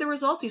start to see the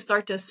results, you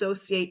start to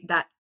associate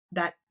that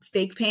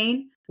fake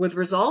pain with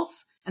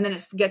results. And then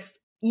it gets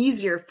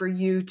easier for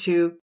you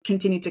to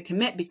continue to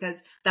commit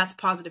because that's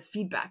positive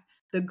feedback.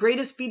 The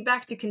greatest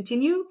feedback to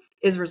continue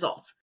is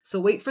results. So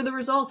wait for the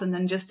results and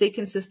then just stay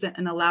consistent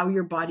and allow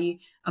your body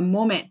a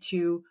moment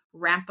to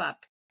ramp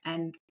up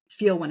and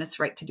feel when it's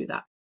right to do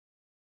that.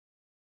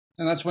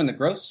 And that's when the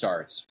growth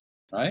starts,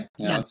 right?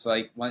 You know, it's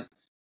like when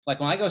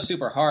I go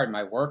super hard,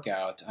 my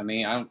workout, I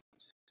mean,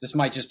 this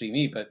might just be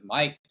me, but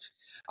I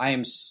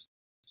am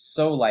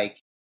so like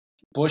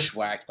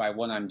bushwhacked by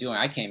what I'm doing.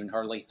 I can't even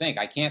hardly think.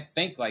 I can't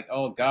think like,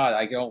 oh God,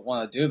 I don't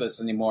want to do this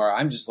anymore.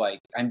 I'm just like,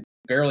 I'm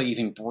barely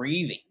even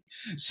breathing.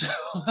 So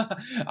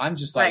I'm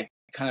just like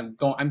I'm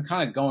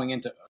kind of going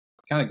into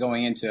kind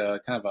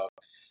of a,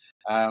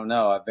 I don't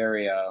know, a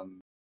very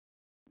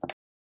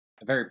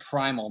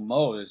primal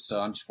mode. So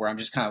I'm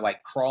just kind of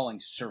like crawling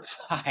to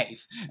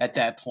survive at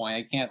that point.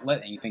 I can't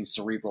let anything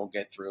cerebral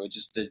get through. It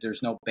just,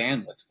 there's no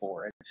bandwidth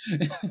for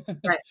it.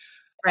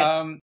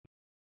 Right.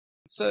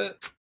 So,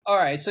 all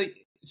right.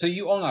 So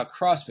you own a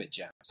CrossFit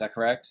gym, is that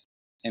correct?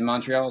 In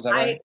Montreal, is that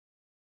right?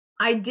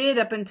 I did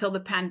up until the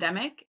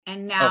pandemic,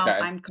 and now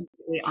I'm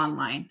completely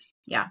online.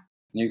 Yeah.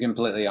 You're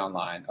completely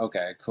online.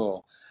 Okay,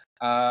 cool.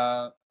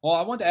 Well,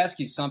 I want to ask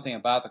you something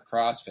about the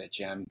CrossFit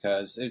gym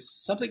because it's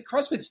something,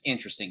 CrossFit's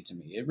interesting to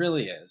me. It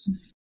really is.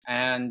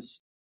 And,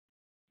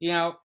 you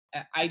know,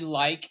 I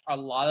like a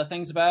lot of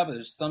things about it, but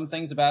there's some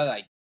things about it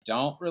I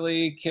don't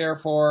really care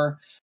for.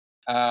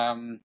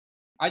 I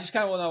just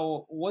kind of want to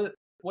know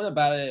what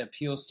about it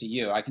appeals to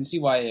you? I can see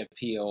why it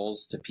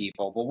appeals to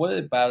people, but what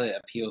about it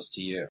appeals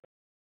to you?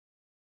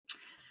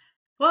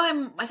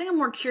 Well, I think I'm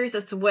more curious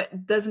as to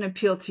what doesn't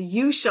appeal to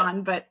you,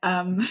 Seann, but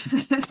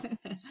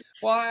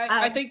Well,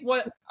 I Um, think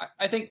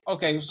I think,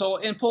 okay, so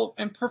in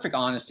perfect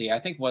honesty, I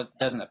think what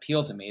doesn't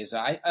appeal to me is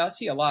I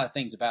see a lot of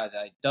things about it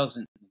that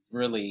doesn't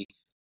really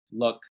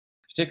look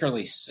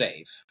particularly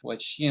safe,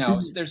 which,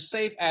 mhm, there's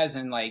safe as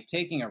in like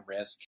taking a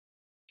risk,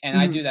 and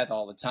I do mhm, that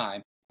all the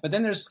time. But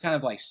then there's kind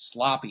of like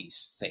sloppy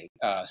safe,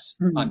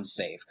 mhm.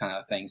 unsafe kind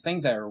of things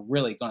that are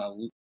really going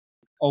to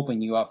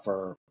open you up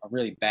for a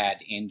really bad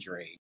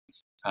injury.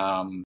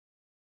 Um,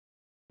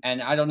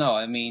 and I don't know.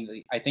 I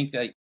mean, I think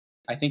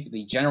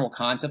the general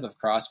concept of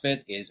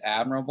CrossFit is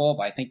admirable,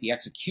 but I think the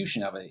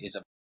execution of it is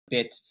a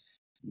bit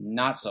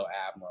not so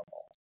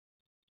admirable.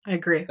 I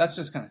agree.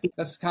 That's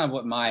kind of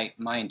what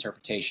my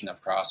interpretation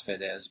of CrossFit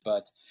is.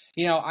 But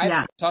I've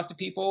Yeah, talked to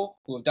people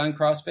who have done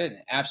CrossFit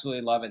and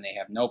absolutely love it, and they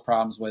have no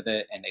problems with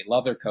it, and they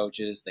love their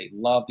coaches, they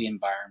love the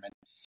environment,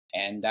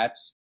 and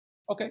that's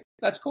okay.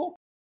 That's cool.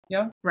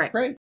 Yeah, right.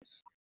 great.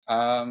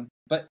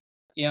 But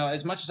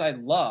as much as I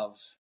love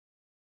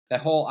that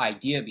whole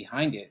idea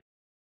behind it,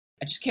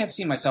 I just can't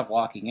see myself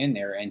walking in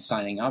there and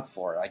signing up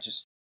for it. I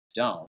just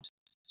don't.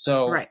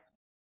 So, Right.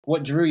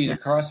 what drew you Yeah.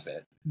 to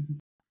CrossFit?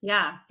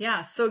 Yeah.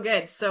 Yeah. So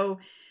good. So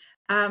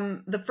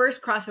the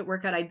first CrossFit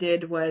workout I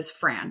did was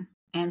Fran.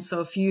 And so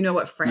if you know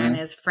what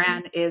Mm-hmm.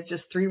 Fran is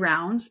just 3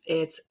 rounds.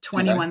 It's Okay.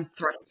 21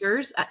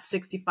 thrusters at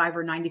 65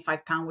 or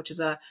 95 pound, which is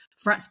a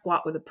front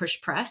squat with a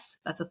push press.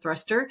 That's a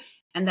thruster.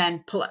 And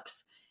then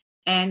pull-ups.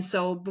 And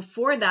so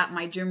before that,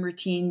 my gym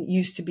routine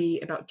used to be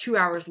about 2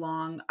 hours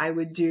long. I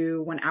would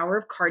do 1 hour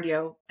of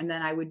cardio and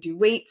then I would do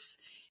weights.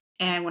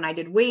 And when I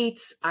did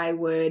weights, I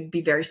would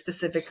be very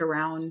specific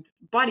around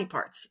body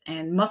parts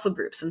and muscle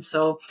groups. And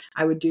so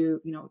I would do,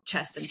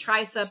 chest and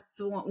triceps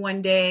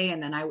one day,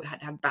 and then I would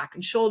have back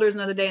and shoulders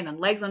another day, and then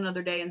legs on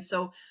another day. And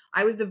so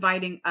I was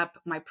dividing up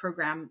my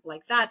program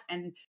like that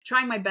and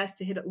trying my best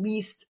to hit at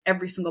least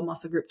every single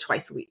muscle group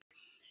twice a week.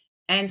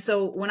 And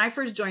so when I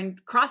first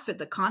joined CrossFit,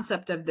 the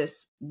concept of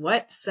this,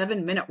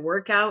 7-minute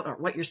workout or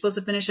what you're supposed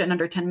to finish it in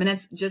under 10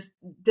 minutes just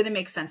didn't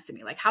make sense to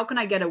me. Like, how can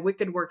I get a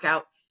wicked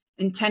workout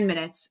in 10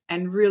 minutes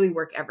and really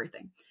work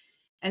everything?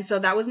 And so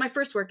that was my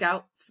first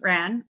workout,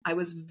 Fran. I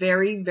was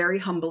very, very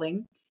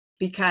humbling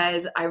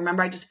because I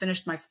remember I just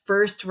finished my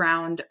first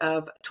round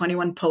of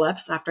 21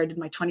 pull-ups after I did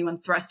my 21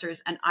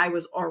 thrusters, and I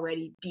was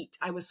already beat.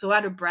 I was so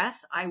out of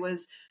breath. I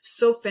was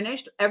so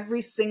finished.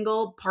 Every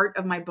single part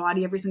of my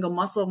body, every single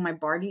muscle of my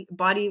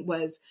body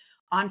was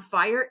on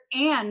fire.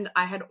 And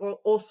I had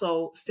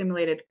also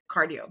stimulated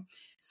cardio.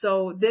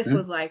 So this Mm-hmm.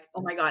 was like,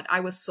 oh my God, I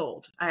was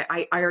sold.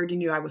 I already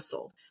knew I was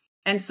sold.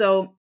 And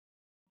so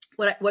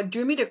what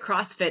drew me to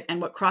CrossFit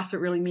and what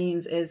CrossFit really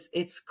means is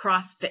it's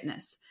cross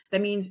fitness. That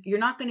means you're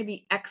not going to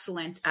be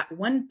excellent at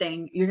one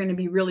thing. You're going to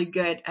be really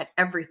good at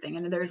everything.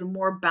 And there's a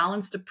more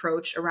balanced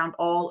approach around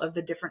all of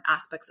the different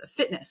aspects of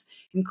fitness,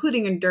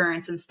 including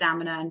endurance and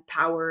stamina and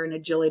power and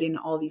agility and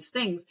all these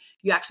things.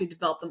 You actually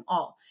develop them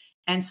all.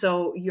 And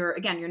so you're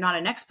not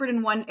an expert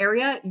in one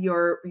area.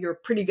 You're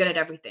pretty good at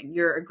everything.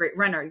 You're a great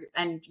runner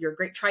and you're a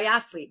great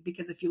triathlete,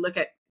 because if you look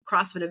at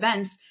CrossFit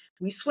events,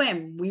 we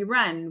swim, we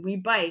run, we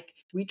bike,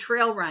 we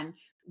trail run,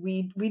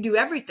 we do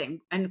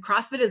everything. And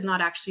CrossFit is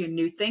not actually a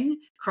new thing.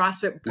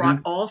 CrossFit brought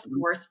Mm-hmm. all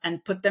sports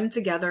and put them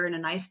together in a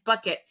nice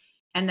bucket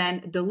and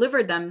then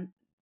delivered them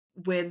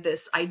with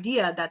this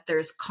idea that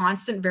there's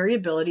constant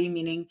variability,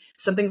 meaning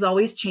something's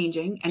always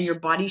changing and your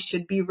body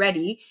should be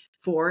ready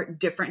for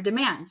different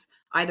demands.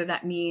 Either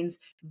that means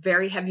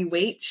very heavy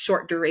weight,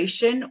 short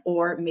duration,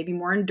 or maybe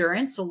more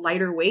endurance, so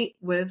lighter weight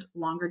with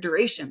longer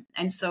duration.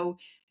 And so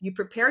you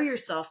prepare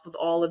yourself with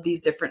all of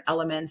these different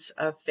elements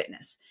of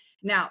fitness.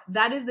 Now,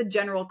 that is the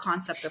general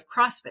concept of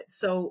CrossFit.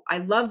 So I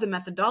love the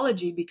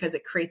methodology because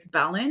it creates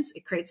balance,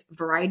 it creates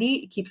variety,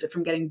 it keeps it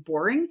from getting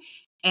boring.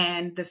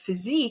 And the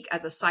physique,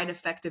 as a side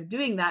effect of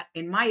doing that,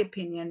 in my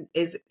opinion,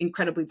 is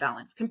incredibly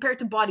balanced compared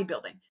to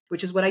bodybuilding,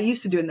 which is what I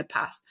used to do in the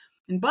past.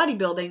 In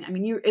bodybuilding, I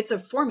mean, it's a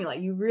formula.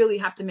 You really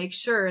have to make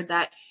sure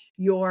that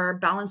you're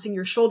balancing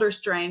your shoulder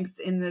strength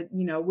in the,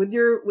 with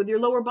your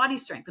lower body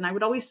strength. And I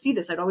would always see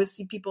this. I'd always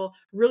see people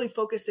really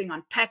focusing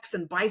on pecs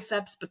and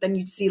biceps, but then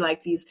you'd see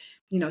like these,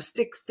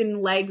 stick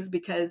thin legs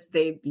because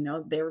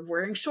they're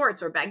wearing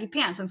shorts or baggy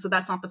pants. And so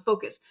that's not the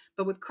focus.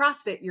 But with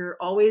CrossFit, you're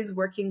always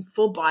working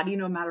full body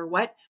no matter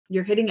what.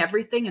 You're hitting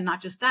everything, and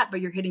not just that,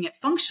 but you're hitting it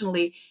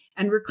functionally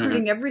and Mm-hmm.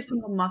 recruiting every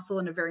single muscle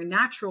in a very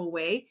natural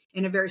way,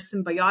 in a very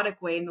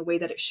symbiotic way, in the way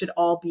that it should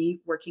all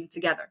be working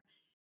together.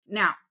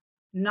 Now,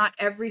 not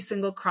every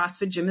single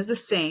CrossFit gym is the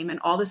same. And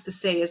all this to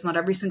say is not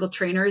every single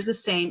trainer is the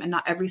same, and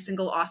not every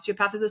single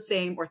osteopath is the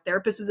same or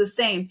therapist is the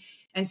same.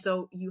 And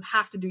so you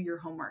have to do your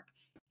homework.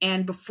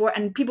 And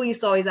people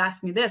used to always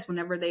ask me this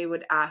whenever they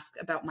would ask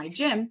about my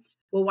gym.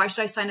 Well, why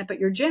should I sign up at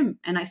your gym?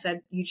 And I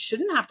said, you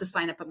shouldn't have to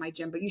sign up at my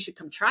gym, but you should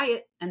come try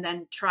it and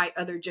then try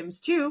other gyms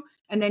too.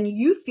 And then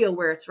you feel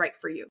where it's right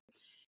for you.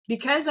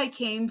 Because I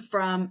came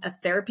from a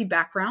therapy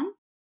background,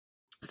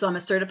 so I'm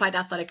a certified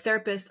athletic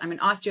therapist, I'm an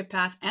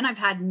osteopath, and I've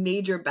had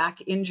major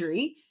back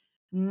injury.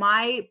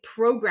 My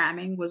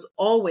programming was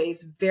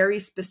always very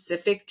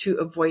specific to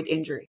avoid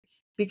injury.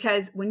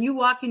 Because when you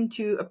walk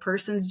into a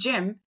person's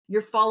gym,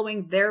 you're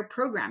following their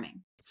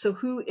programming. So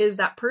who is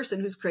that person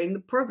who's creating the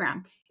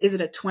program? Is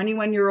it a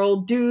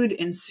 21-year-old dude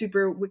in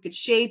super wicked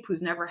shape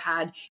who's never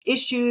had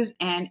issues?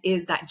 And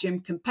is that gym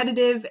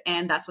competitive?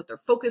 And that's what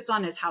they're focused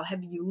on, is how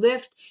heavy you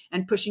lift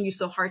and pushing you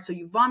so hard so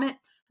you vomit.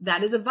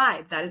 That is a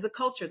vibe. That is a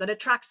culture that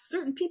attracts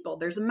certain people.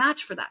 There's a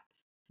match for that.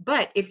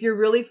 But if you're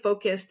really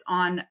focused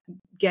on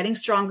getting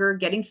stronger,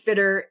 getting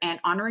fitter, and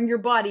honoring your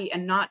body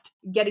and not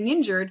getting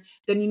injured,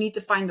 then you need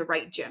to find the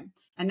right gym.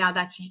 And now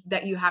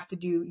that you have to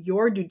do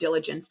your due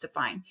diligence to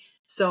find.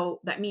 So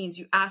that means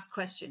you ask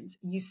questions,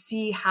 you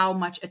see how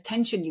much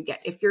attention you get.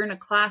 If you're in a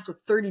class with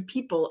 30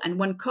 people and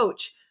one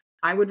coach,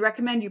 I would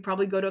recommend you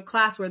probably go to a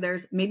class where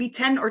there's maybe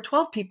 10 or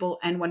 12 people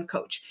and one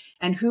coach.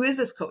 And who is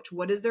this coach?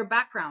 What is their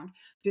background?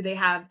 Do they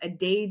have a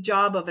day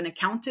job of an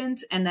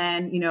accountant and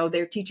then,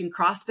 they're teaching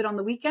CrossFit on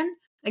the weekend?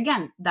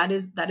 Again, that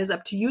is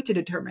up to you to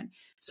determine.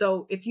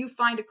 So if you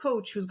find a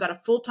coach who's got a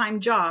full-time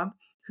job,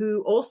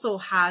 who also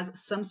has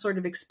some sort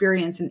of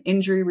experience in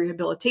injury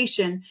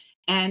rehabilitation,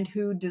 and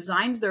who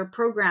designs their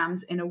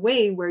programs in a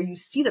way where you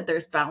see that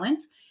there's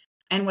balance.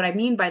 And what I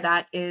mean by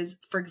that is,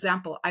 for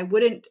example,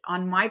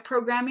 on my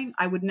programming,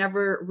 I would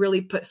never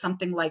really put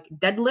something like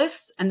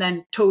deadlifts and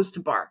then toes to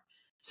bar.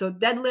 So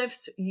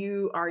deadlifts,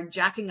 you are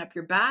jacking up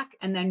your back,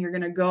 and then you're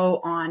going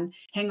to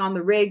hang on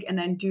the rig and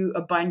then do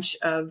a bunch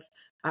of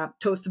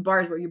toes to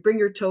bars where you bring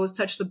your toes,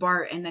 touch the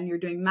bar, and then you're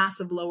doing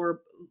massive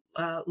lower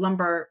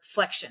lumbar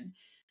flexion.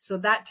 So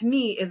that to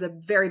me is a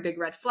very big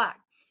red flag.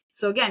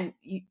 So again,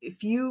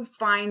 if you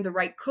find the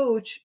right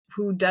coach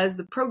who does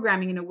the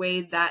programming in a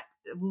way that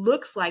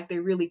looks like they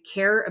really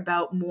care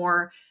about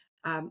more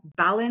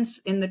balance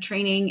in the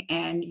training,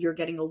 and you're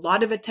getting a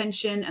lot of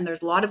attention and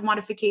there's a lot of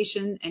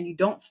modification, and you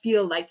don't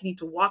feel like you need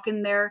to walk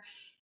in there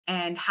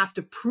and have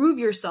to prove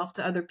yourself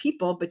to other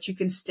people, but you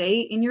can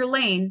stay in your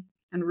lane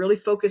and really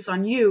focus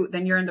on you,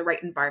 then you're in the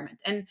right environment.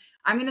 And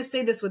I'm going to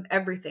say this with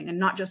everything, and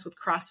not just with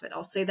CrossFit.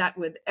 I'll say that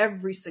with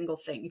every single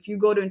thing. If you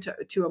go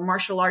to a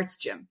martial arts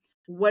gym,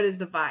 what is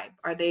the vibe?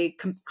 Are they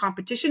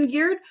competition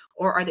geared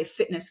or are they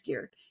fitness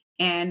geared?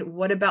 And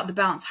what about the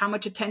balance? How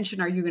much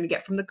attention are you going to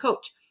get from the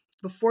coach?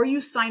 Before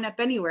you sign up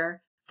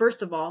anywhere,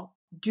 first of all,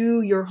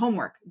 do your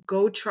homework.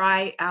 Go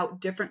try out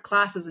different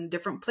classes in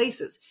different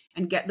places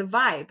and get the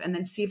vibe, and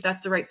then see if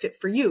that's the right fit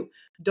for you.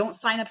 Don't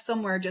sign up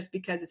somewhere just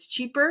because it's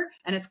cheaper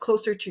and it's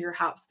closer to your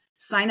house.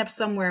 Sign up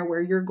somewhere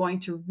where you're going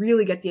to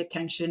really get the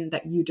attention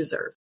that you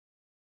deserve.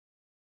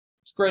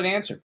 It's a great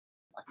answer.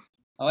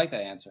 I like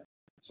that answer.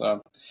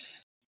 So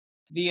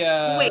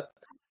wait,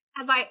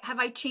 have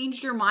I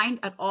changed your mind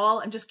at all?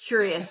 I'm just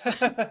curious.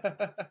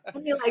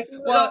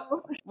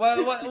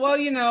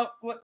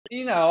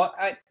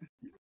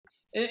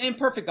 In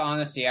perfect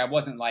honesty, I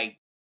wasn't like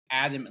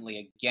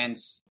adamantly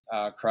against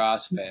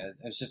CrossFit.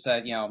 It's just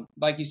that,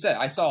 like you said,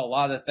 I saw a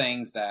lot of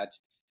things that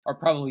are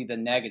probably the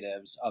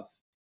negatives of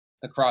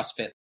the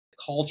CrossFit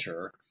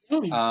culture.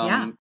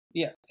 Yeah.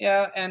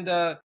 And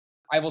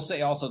I will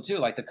say also too,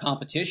 like the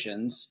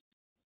competitions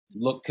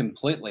look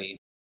completely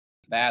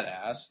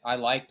badass. I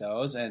like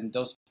those, and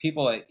those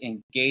people that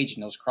engage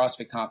in those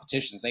CrossFit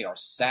competitions, they are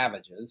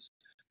savages,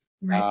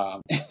 right?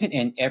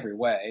 In every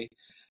way.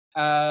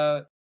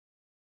 But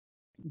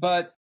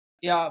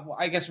yeah,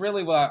 I guess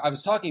really what I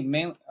was talking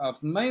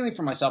mainly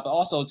for myself, but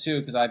also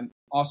too because I'm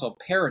also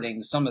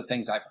parroting some of the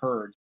things I've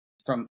heard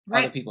from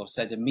other people have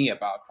said to me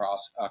about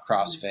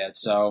CrossFit.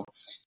 So,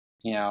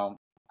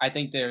 I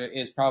think there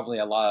is probably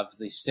a lot of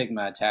the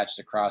stigma attached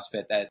to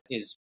CrossFit that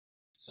is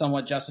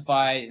somewhat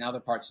justified, and other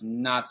parts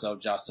not so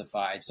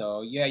justified.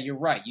 So yeah, you're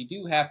right. You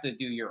do have to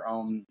do your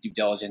own due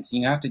diligence.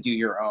 You have to do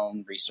your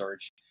own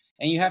research,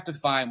 and you have to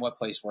find what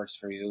place works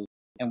for you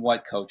and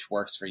what coach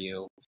works for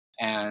you.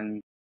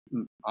 And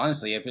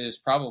honestly, if there's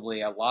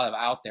probably a lot of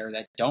out there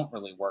that don't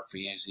really work for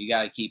you, so you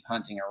got to keep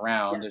hunting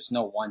around. There's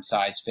no one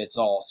size fits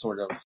all sort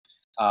of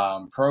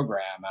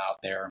program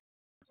out there.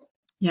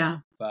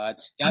 Yeah,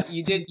 but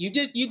you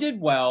did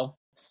well.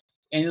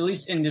 And at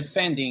least in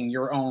defending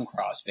your own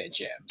CrossFit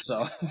gym.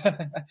 So,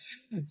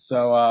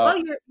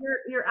 well,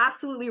 you're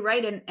absolutely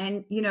right.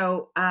 And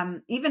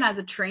even as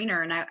a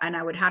trainer, and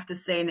I would have to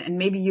say, and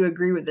maybe you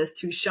agree with this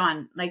too,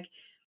 Seann, like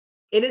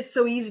it is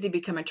so easy to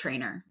become a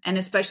trainer. And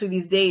especially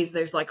these days,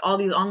 there's like all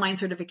these online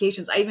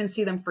certifications. I even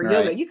see them for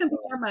yoga. You can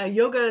become a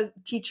yoga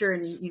teacher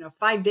in,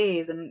 5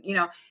 days. And,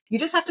 you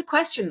just have to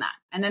question that.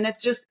 And then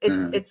it's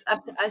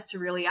up to us to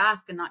really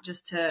ask and not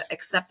just to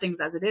accept things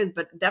as it is.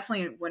 But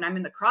definitely when I'm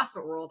in the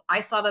CrossFit world, I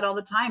saw that all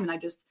the time. And I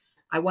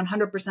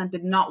 100%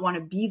 did not want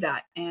to be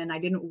that. And I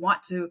didn't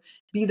want to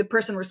be the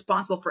person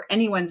responsible for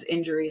anyone's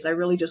injuries. I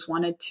really just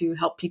wanted to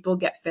help people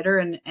get fitter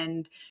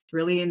and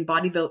really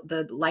embody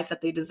the life that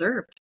they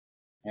deserved.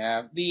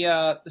 Yeah, the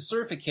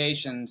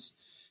certifications,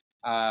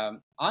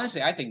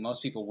 honestly, I think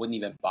most people wouldn't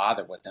even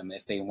bother with them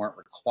if they weren't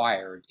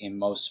required in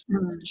most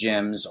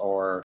gyms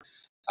or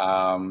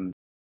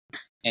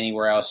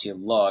anywhere else you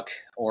look,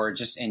 or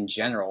just in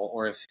general,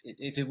 or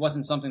if it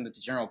wasn't something that the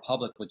general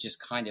public would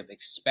just kind of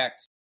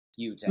expect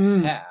you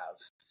to have.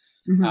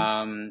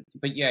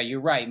 But yeah,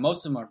 you're right.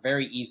 Most of them are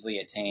very easily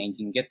attained.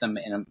 You can get them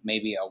in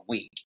maybe a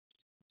week.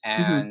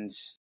 And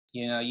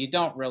you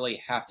don't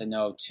really have to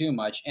know too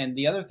much. And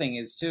the other thing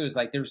is too, is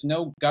like, there's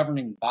no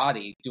governing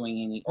body doing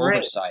any Right.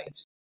 oversight.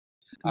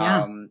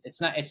 Yeah.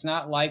 It's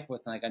not like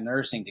with like a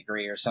nursing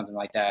degree or something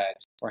like that,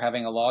 or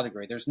having a law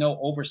degree. There's no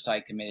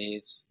oversight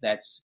committee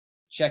that's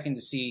checking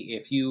to see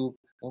if you,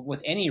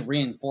 with any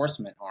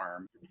reinforcement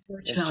arm, is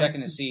Unfortunately.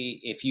 checking to see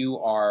if you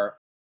are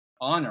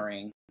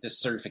honoring this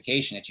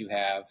certification that you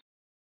have,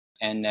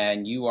 and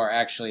then you are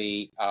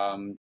actually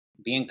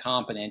being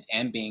competent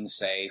and being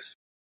safe,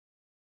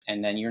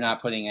 and then you're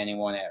not putting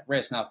anyone at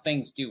risk. Now,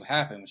 things do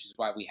happen, which is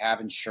why we have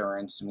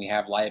insurance and we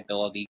have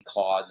liability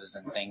clauses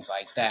and things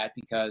like that,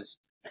 because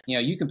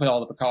you can put all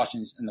the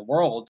precautions in the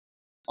world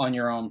on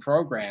your own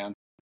program,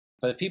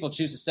 but if people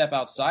choose to step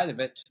outside of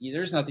it,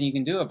 there's nothing you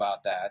can do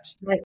about that.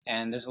 Right.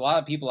 And there's a lot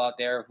of people out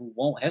there who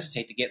won't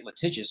hesitate to get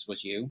litigious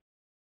with you,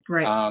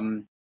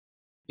 Right.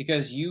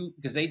 because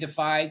they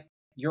defied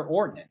your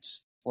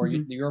ordinance or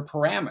your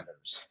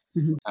parameters.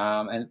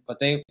 But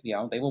they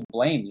will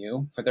blame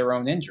you for their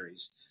own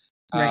injuries.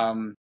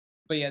 Right.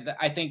 But yeah,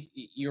 I think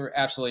you're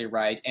absolutely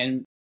right.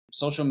 And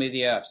social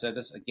media, I've said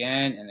this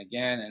again and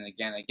again and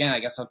again and again, I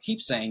guess I'll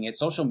keep saying it.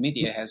 Social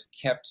media has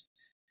kept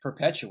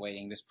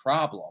perpetuating this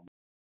problem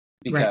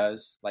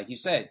because, like you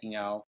said,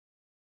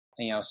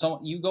 so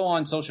you go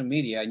on social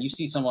media and you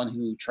see someone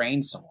who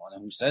trains someone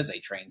and who says they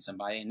train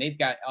somebody, and they've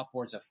got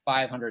upwards of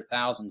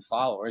 500,000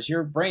 followers.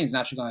 Your brain's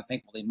naturally going to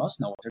think, well, they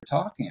must know what they're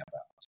talking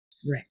about.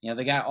 Right.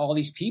 They got all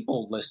these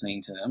people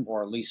listening to them,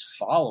 or at least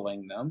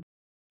following them.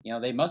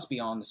 They must be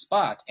on the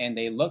spot, and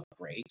they look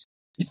great.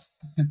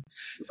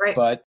 Right.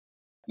 But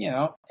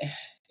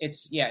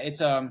it's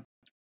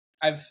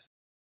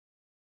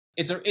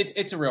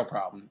a real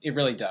problem. It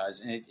really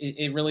does, and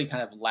it really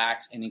kind of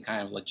lacks any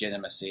kind of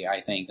legitimacy,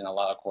 I think, in a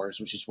lot of quarters,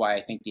 which is why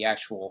I think the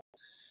actual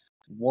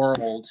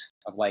world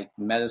of like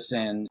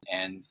medicine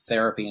and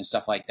therapy and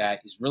stuff like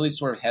that is really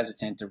sort of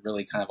hesitant to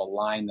really kind of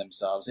align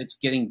themselves. It's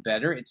getting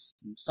better.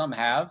 Some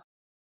have,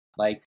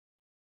 like,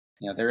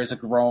 there is a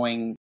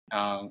growing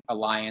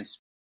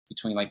alliance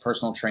between like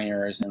personal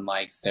trainers and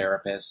like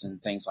therapists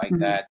and things like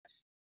that.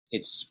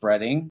 It's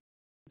spreading,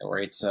 or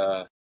it's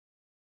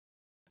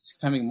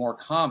becoming more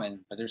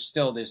common, but there's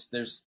still this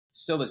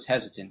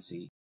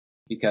hesitancy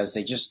because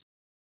they just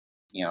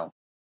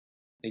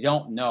they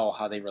don't know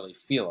how they really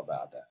feel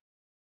about that.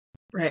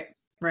 Right.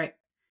 Right.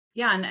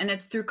 Yeah. And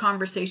it's through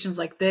conversations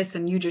like this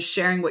and you just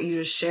sharing what you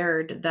just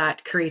shared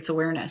that creates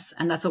awareness.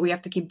 And that's what we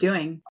have to keep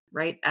doing,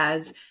 right?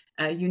 As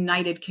a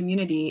united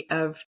community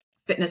of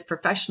fitness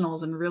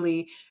professionals, and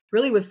really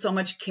with so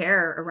much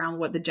care around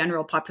what the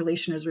general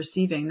population is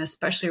receiving, and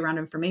especially around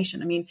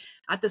information. I mean,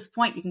 at this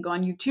point, you can go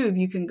on YouTube,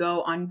 you can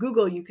go on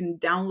Google, you can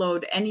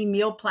download any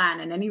meal plan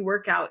and any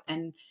workout.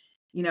 And,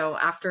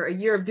 after a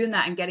year of doing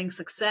that and getting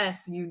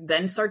success, you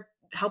then start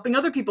helping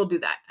other people do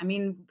that. I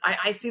mean,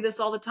 I see this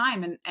all the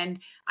time. And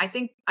I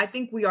think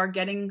we are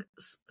getting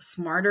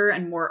smarter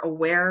and more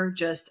aware,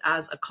 just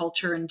as a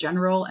culture in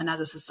general and as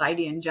a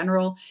society in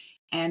general,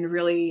 and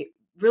really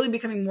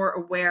becoming more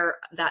aware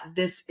that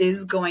this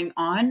is going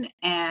on,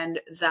 and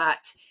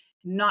that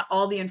not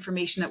all the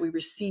information that we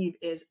receive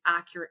is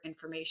accurate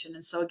information.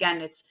 And so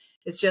again, it's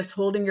just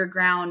holding your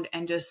ground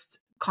and just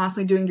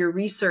constantly doing your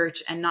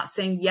research and not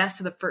saying yes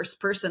to the first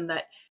person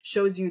that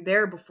shows you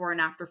their before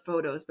and after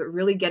photos, but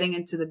really getting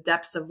into the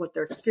depths of what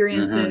their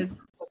experience is,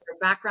 what their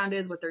background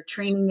is, what their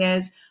training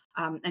is,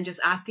 and just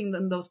asking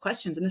them those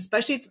questions. And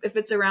especially if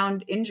it's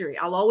around injury,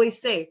 I'll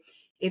always say,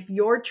 if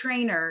your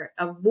trainer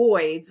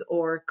avoids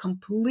or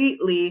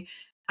completely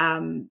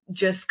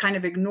just kind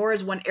of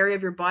ignores one area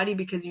of your body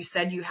because you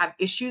said you have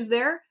issues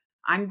there,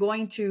 I'm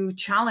going to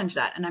challenge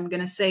that. And I'm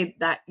going to say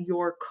that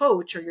your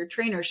coach or your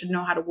trainer should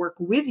know how to work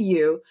with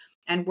you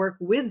and work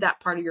with that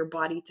part of your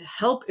body to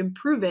help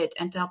improve it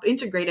and to help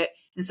integrate it,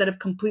 instead of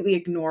completely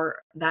ignore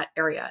that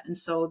area. And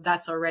so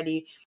that's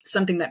already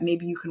something that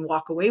maybe you can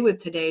walk away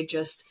with today,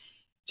 just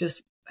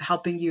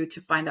helping you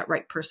to find that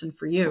right person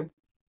for you.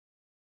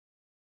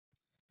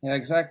 Yeah,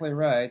 exactly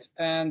right.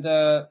 And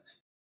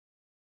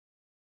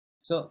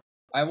so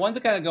I wanted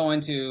to kind of go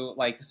into,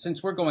 like,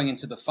 since we're going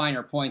into the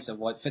finer points of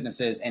what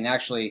fitness is, and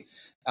actually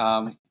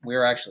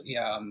we're actually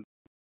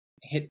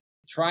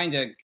trying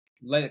to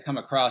let it come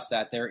across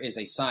that there is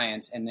a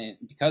science, and then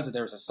because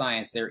there's a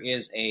science, there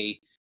is a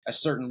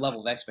certain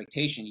level of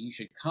expectation you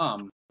should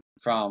come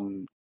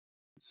from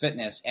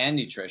fitness and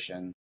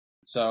nutrition.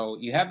 So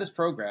you have this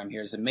program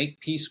here, is a Make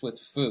Peace with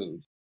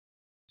Food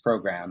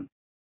program,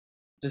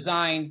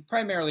 designed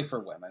primarily for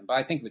women, but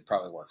I think it would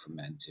probably work for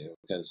men too,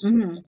 because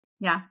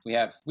yeah, we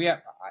have.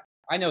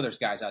 I know there's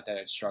guys out there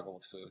that struggle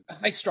with food.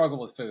 I struggle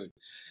with food,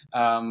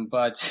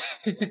 but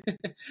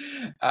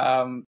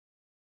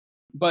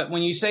but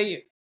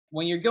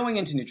when you're going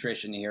into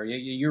nutrition here,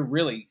 you're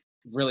really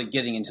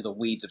getting into the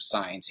weeds of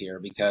science here,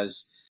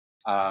 because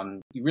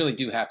you really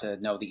do have to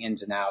know the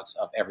ins and outs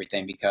of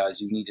everything,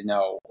 because you need to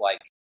know,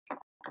 like,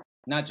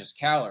 not just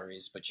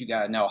calories, but you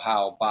got to know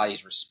how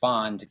bodies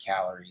respond to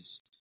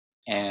calories.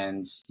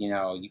 And,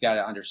 you got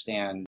to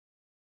understand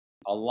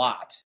a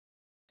lot,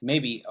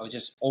 maybe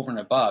just over and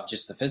above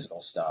just the physical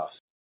stuff.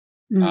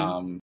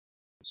 Mm.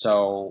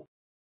 So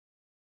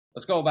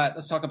let's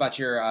talk about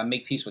your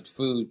Make Peace with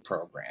Food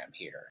program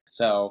here.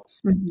 So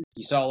Mhm.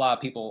 you saw a lot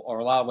of people or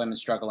a lot of women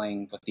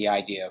struggling with the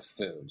idea of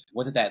food.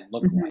 What did that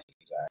look Mhm. like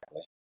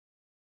exactly?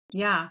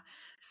 Yeah,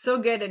 so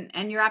good,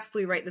 and you're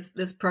absolutely right.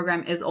 This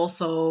program is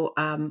also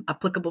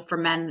applicable for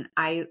men.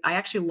 I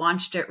actually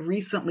launched it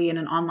recently in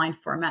an online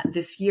format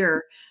this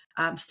year,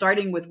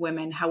 starting with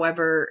women.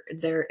 However,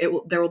 there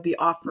will be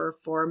offer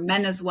for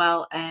men as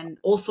well, and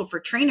also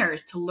for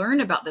trainers to learn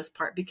about this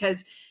part,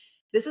 because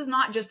this is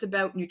not just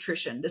about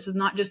nutrition. This is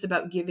not just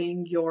about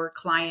giving your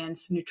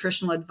clients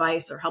nutritional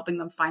advice or helping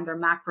them find their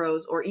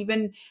macros, or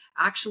even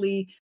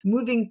actually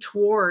moving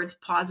towards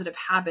positive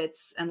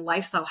habits and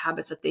lifestyle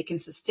habits that they can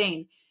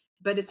sustain.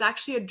 But it's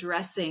actually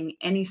addressing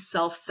any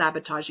self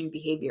sabotaging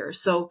behavior.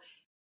 So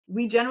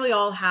we generally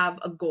all have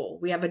a goal,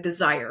 we have a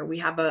desire, we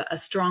have a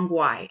strong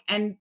why,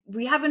 and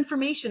we have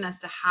information as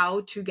to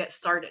how to get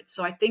started.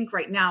 So I think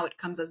right now it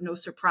comes as no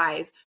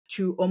surprise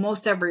to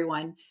almost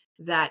everyone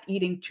that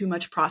eating too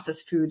much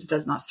processed foods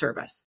does not serve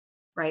us,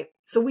 right?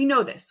 So we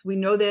know this. We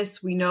know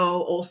this. We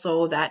know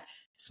also that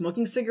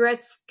smoking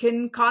cigarettes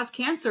can cause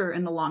cancer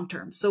in the long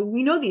term. So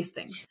we know these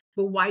things,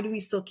 but why do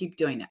we still keep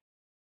doing it?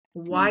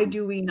 Why Mm-hmm.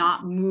 do we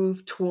not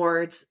move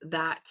towards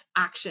that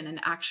action and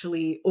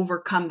actually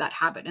overcome that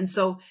habit? And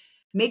so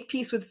Make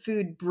Peace with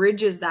Food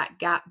bridges that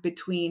gap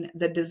between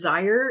the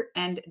desire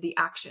and the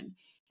action.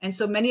 And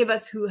so many of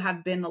us who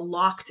have been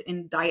locked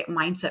in diet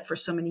mindset for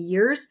so many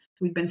years,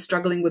 we've been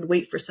struggling with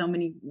weight for so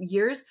many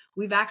years,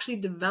 we've actually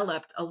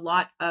developed a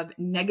lot of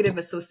negative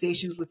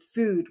associations with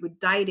food, with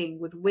dieting,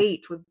 with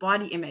weight, with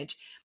body image.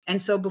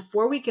 And so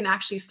before we can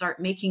actually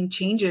start making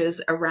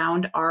changes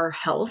around our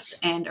health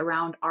and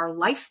around our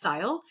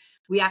lifestyle,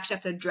 we actually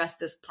have to address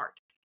this part,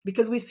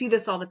 because we see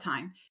this all the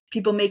time.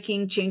 People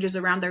making changes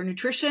around their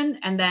nutrition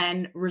and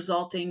then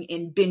resulting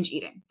in binge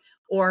eating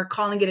or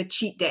calling it a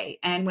cheat day.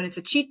 And when it's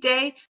a cheat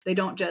day, they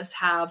don't just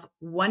have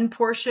one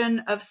portion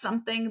of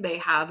something, they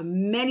have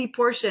many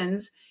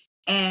portions.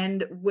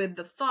 And with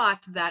the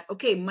thought that,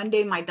 okay,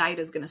 Monday, my diet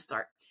is going to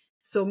start.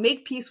 So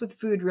Make Peace with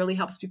Food really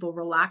helps people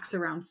relax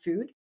around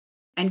food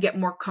and get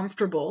more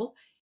comfortable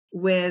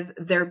with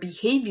their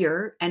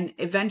behavior and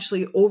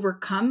eventually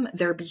overcome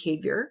their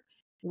behavior,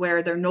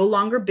 where they're no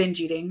longer binge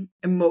eating,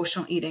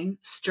 emotional eating,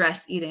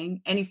 stress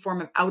eating, any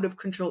form of out of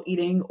control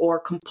eating or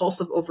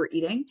compulsive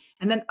overeating,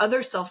 and then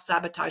other self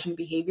sabotaging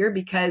behavior.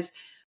 Because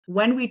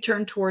when we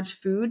turn towards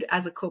food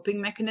as a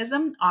coping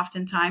mechanism,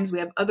 oftentimes we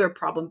have other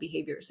problem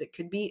behaviors. It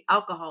could be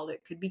alcohol,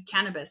 it could be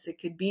cannabis, it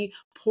could be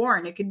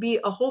porn, it could be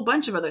a whole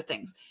bunch of other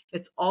things.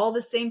 It's all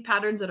the same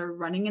patterns that are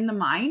running in the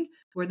mind,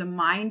 where the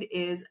mind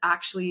is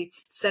actually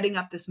setting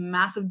up this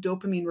massive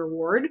dopamine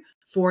reward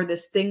for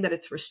this thing that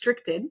it's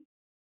restricted.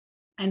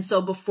 And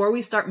so before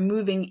we start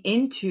moving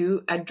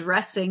into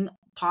addressing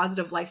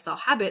positive lifestyle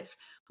habits,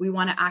 we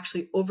want to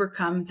actually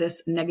overcome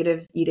this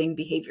negative eating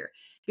behavior.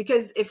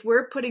 Because if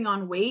we're putting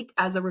on weight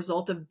as a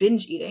result of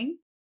binge eating,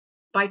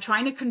 by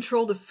trying to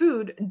control the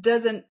food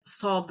doesn't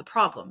solve the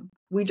problem.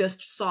 We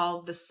just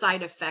solve the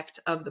side effect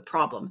of the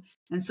problem.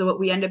 And so what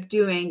we end up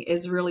doing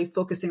is really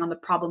focusing on the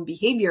problem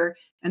behavior.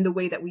 And the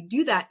way that we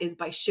do that is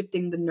by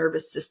shifting the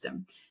nervous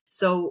system.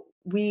 So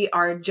we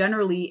are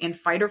generally in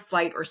fight or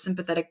flight or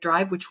sympathetic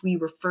drive, which we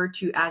refer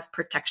to as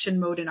protection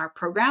mode in our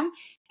program.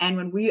 And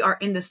when we are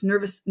in this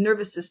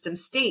nervous system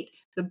state,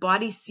 the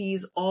body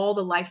sees all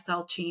the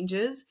lifestyle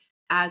changes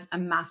as a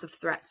massive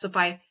threat. So if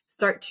I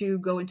start to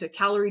go into a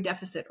calorie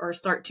deficit or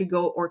start to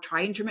go or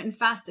try intermittent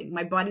fasting,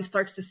 my body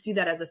starts to see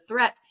that as a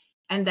threat.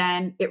 And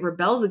then it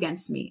rebels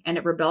against me, and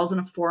it rebels in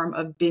a form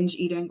of binge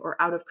eating or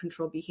out of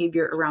control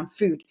behavior around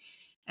food.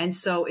 And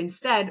so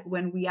instead,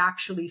 when we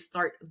actually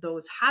start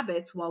those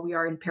habits while we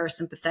are in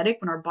parasympathetic,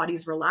 when our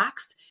body's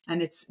relaxed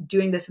and it's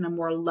doing this in a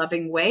more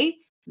loving way,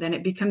 then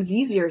it becomes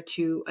easier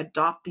to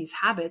adopt these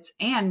habits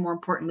and, more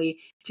importantly,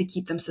 to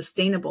keep them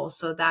sustainable,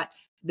 so that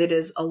that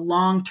is a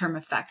long-term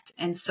effect.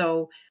 And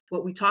so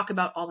what we talk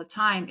about all the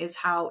time is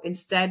how,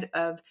 instead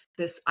of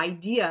this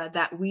idea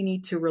that we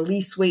need to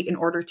release weight in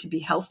order to be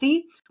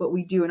healthy, what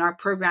we do in our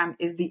program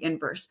is the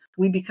inverse.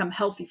 We become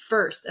healthy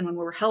first. And when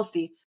we're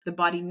healthy, the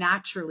body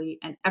naturally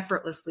and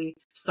effortlessly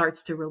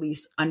starts to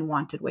release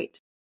unwanted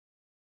weight.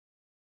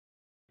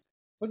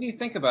 What do you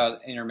think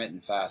about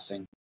intermittent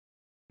fasting?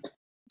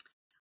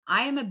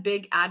 I am a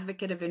big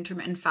advocate of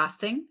intermittent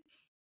fasting,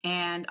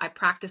 and I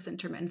practice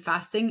intermittent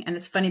fasting. And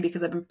it's funny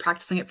because I've been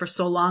practicing it for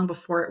so long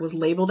before it was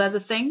labeled as a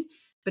thing.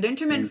 But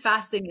intermittent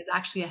fasting is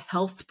actually a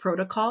health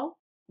protocol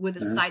with a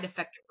Mm-hmm. side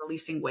effect of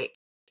releasing weight.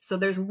 So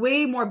there's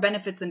way more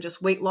benefits than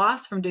just weight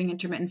loss from doing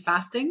intermittent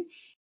fasting.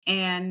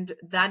 And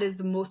that is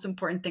the most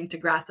important thing to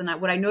grasp. And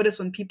what I notice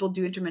when people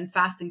do intermittent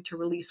fasting to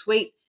release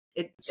weight,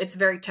 it's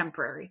very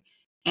temporary.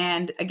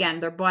 And again,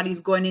 their body's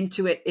going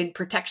into it in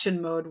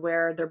protection mode,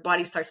 where their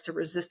body starts to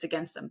resist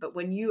against them. But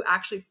when you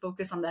actually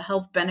focus on the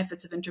health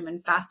benefits of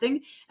intermittent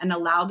fasting and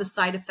allow the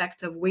side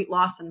effect of weight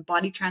loss and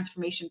body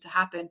transformation to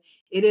happen,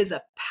 it is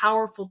a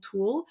powerful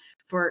tool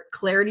for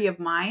clarity of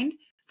mind,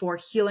 for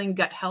healing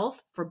gut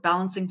health, for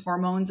balancing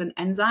hormones and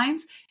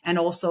enzymes, and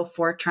also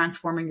for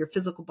transforming your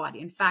physical body.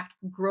 In fact,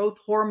 growth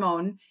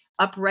hormone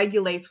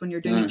upregulates when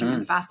you're doing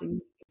intermittent fasting.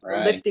 If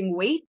you're lifting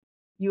weight,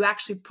 you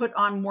actually put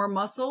on more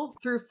muscle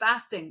through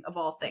fasting, of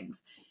all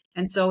things.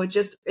 And so it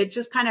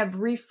just kind of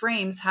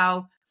reframes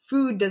how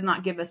food does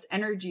not give us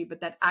energy, but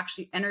that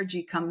actually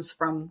energy comes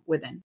from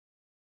within.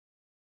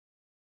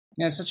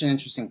 Yeah, it's such an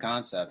interesting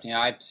concept.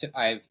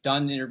 I've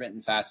done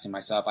intermittent fasting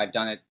myself. I've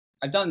done,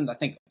 I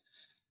think,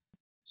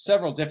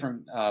 several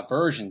different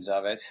versions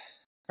of it.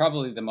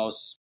 Probably the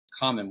most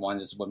common one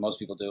is what most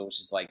people do, which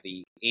is like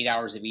the 8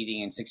 hours of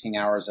eating and 16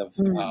 hours of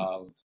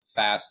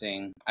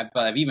fasting.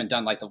 But I've even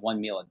done like the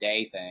 1 meal a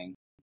day thing.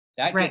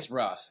 That gets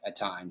rough at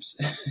times.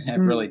 It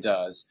really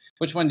does.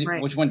 Which one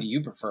do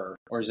you prefer,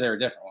 or is there a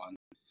different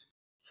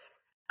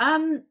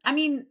one? I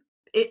mean,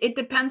 it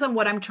depends on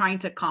what I'm trying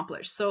to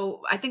accomplish.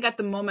 So I think at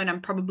the moment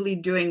I'm probably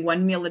doing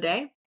 1 meal a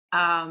day.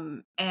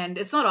 And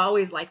it's not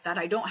always like that.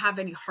 I don't have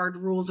any hard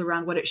rules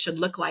around what it should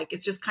look like.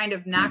 It's just kind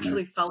of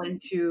naturally fell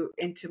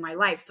into my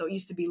life. So it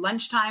used to be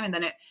lunchtime, and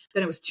then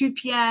it was 2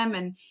 p.m.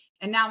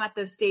 And now I'm at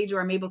the stage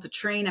where I'm able to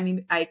train. I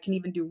mean, I can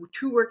even do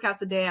 2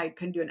 workouts a day. I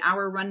can do an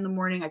hour run in the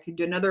morning. I could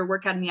do another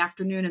workout in the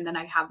afternoon, and then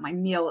I have my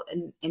meal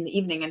in the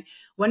evening. And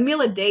 1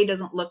 meal a day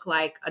doesn't look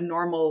like a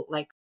normal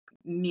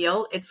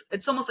meal.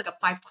 It's almost like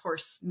a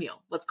 5-course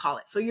meal, let's call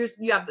it. So you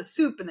have the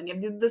soup, and then you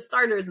have the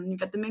starters, and you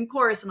got the main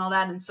course and all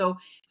that. And so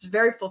it's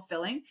very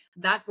fulfilling.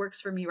 That works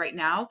for me right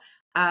now.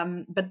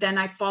 But then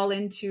I fall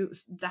into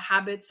the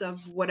habits of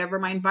whatever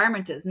my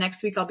environment is.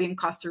 Next week, I'll be in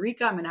Costa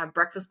Rica. I'm going to have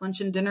breakfast, lunch,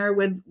 and dinner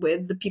with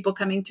the people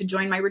coming to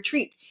join my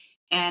retreat.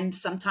 And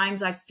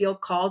sometimes I feel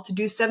called to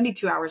do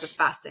 72 hours of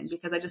fasting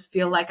because I just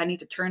feel like I need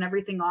to turn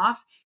everything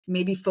off,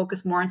 maybe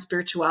focus more on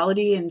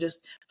spirituality and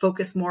just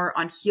focus more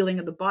on healing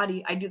of the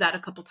body. I do that a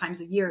couple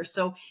times a year.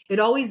 So it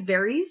always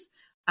varies.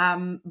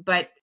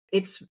 But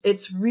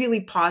it's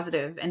really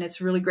positive, and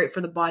it's really great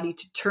for the body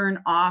to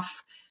turn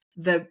off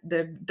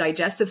the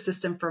digestive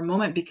system for a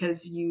moment,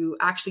 because you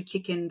actually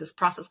kick in this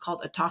process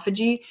called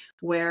autophagy,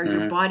 where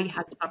your body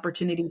has this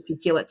opportunity to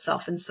heal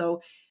itself. And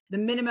so the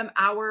minimum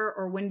hour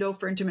or window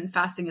for intermittent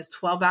fasting is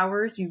 12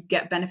 hours. You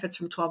get benefits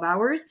from 12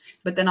 hours,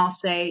 but then I'll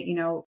say,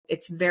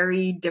 it's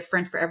very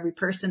different for every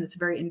person. It's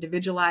very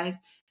individualized.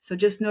 So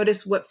just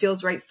notice what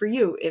feels right for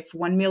you. If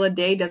 1 meal a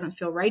day doesn't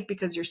feel right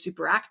because you're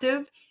super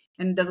active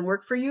and it doesn't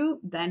work for you,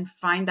 then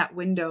find that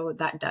window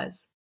that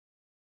does.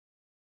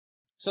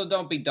 So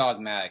don't be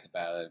dogmatic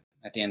about it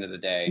at the end of the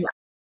day.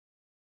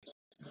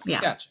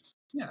 Yeah. Gotcha.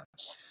 Yeah.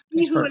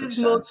 He who is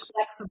most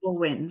flexible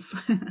wins.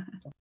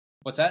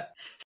 What's that?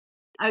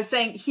 I was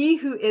saying he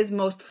who is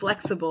most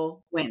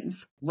flexible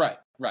wins. Right.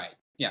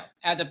 Yeah.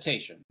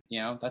 Adaptation.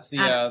 That's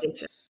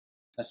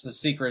the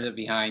secret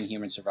behind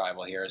human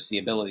survival here, is the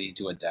ability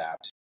to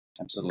adapt.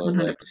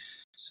 Absolutely.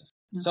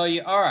 So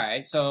all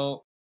right.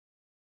 So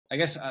I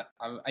guess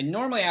I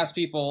normally ask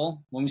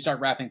people when we start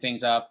wrapping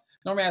things up,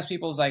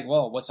 is like,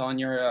 well, what's on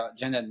your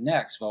agenda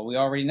next? Well, we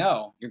already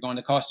know you're going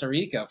to Costa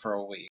Rica for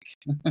a week.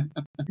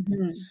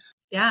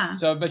 Yeah.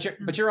 So,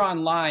 but you're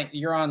online.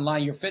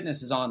 Your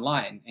fitness is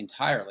online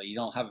entirely. You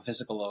don't have a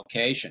physical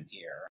location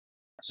here.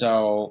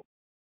 So,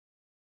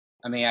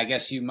 I mean, I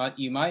guess you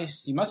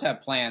must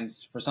have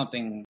plans for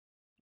something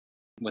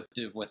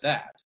with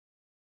that.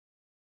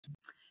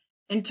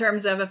 In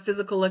terms of a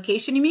physical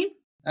location, you mean?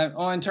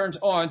 In terms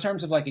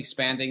of like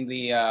expanding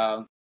the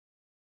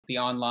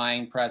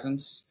online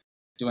presence,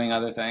 doing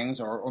other things,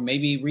 or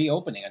maybe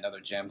reopening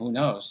another gym. Who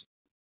knows?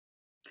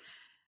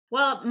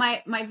 Well,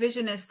 my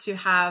vision is to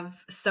have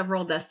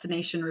several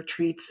destination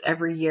retreats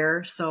every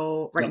year.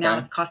 So right now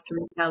it's Costa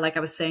Rica. Like I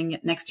was saying,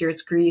 next year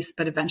it's Greece,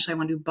 but eventually I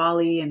want to do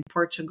Bali and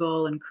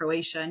Portugal and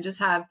Croatia, and just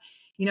have,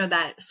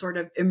 that sort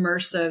of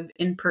immersive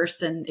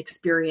in-person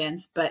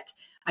experience. But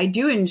I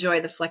do enjoy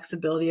the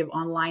flexibility of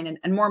online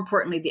and more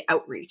importantly, the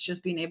outreach,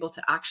 just being able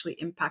to actually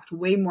impact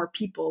way more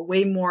people,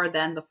 way more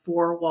than the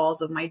 4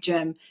 walls of my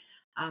gym.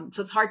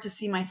 So it's hard to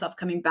see myself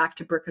coming back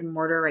to brick and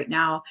mortar right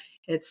now.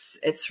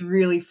 It's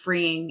really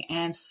freeing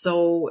and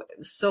so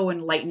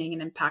enlightening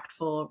and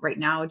impactful right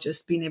now,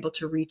 just being able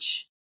to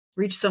reach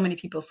so many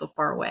people so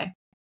far away.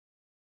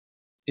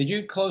 Did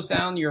you close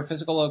down your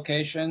physical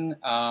location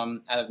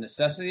out of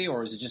necessity,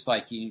 or is it just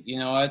like, you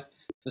know what,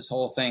 this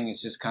whole thing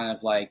is just kind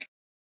of like,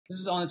 this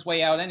is on its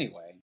way out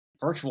anyway.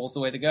 Virtual is the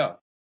way to go.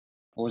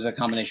 Or was it a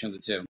combination of the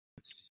two?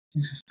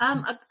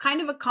 A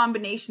kind of a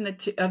combination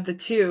of the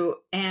two.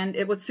 And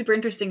it was super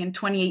interesting. In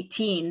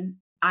 2018,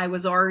 I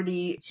was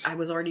already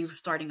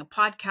starting a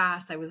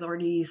podcast. I was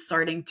already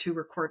starting to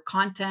record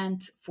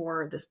content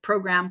for this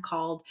program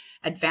called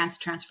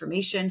Advanced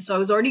Transformation. So I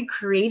was already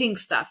creating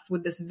stuff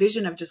with this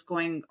vision of just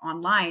going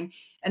online.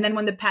 And then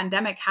when the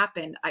pandemic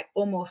happened, I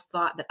almost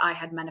thought that I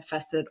had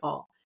manifested it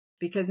all,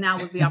 because now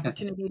was the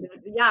opportunity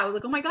I was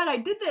like, oh my God, I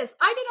did this.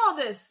 I did all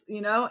this,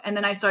 and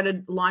then I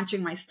started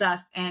launching my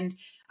stuff, and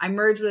I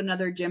merged with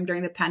another gym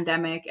during the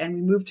pandemic, and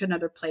we moved to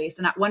another place.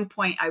 And at one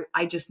point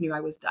I just knew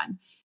I was done.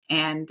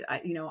 And,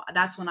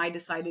 that's when I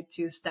decided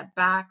to step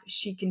back.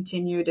 She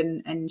continued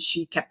and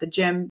she kept the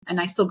gym,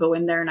 and I still go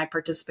in there and I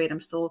participate. I'm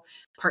still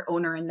part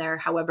owner in there.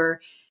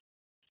 However,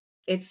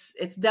 it's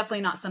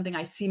definitely not something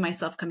I see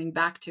myself coming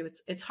back to.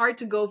 It's hard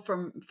to go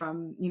from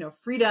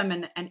freedom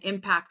and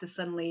impact to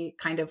suddenly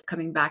kind of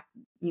coming back,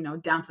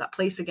 down to that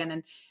place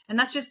again. And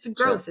that's just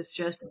growth. Sure. It's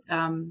just,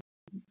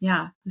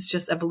 it's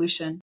just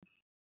evolution.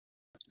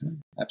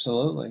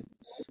 Absolutely.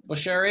 Well,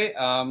 Sherry,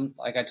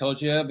 like I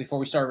told you before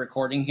we started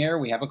recording here,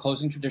 we have a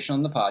closing tradition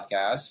on the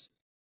podcast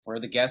where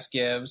the guest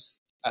gives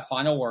a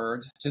final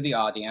word to the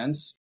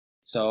audience.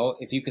 So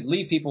if you could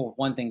leave people with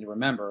one thing to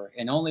remember,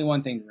 and only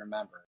one thing to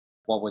remember,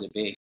 what would it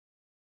be?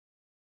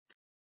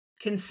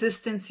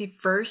 Consistency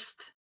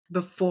first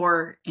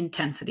before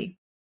intensity.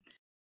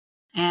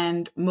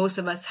 And most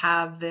of us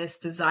have this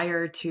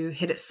desire to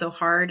hit it so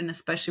hard. And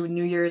especially when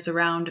New Year's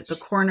around the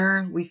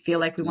corner, we feel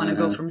like we want to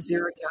go from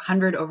 0 to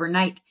 100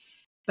 overnight.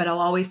 But I'll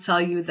always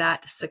tell you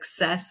that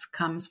success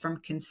comes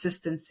from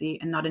consistency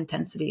and not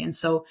intensity. And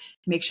so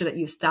make sure that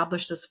you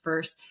establish this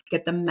first,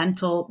 get the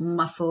mental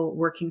muscle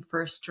working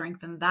first,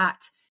 strengthen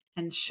that,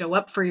 and show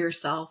up for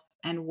yourself.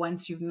 And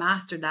once you've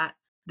mastered that,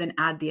 then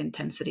add the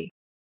intensity.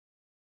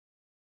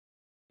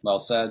 Well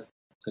said.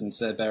 Couldn't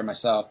say it better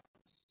myself.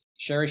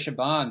 Sherry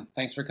Shaban,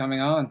 thanks for coming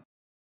on.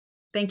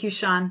 Thank you,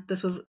 Seann.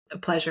 This was a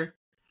pleasure.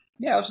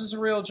 Yeah, this is a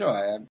real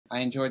joy. I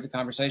enjoyed the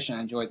conversation.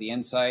 I enjoyed the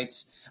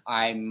insights.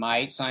 I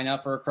might sign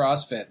up for a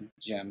CrossFit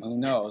gym. Who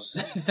knows?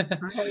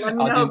 Let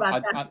me know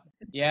about that.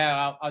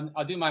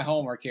 I'll do my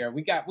homework here.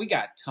 We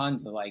got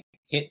tons of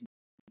hit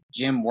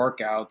gym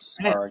workouts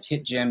or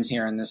hit gyms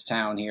here in this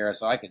town here,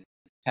 so I could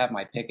have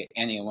my pick at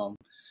any of them.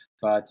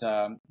 But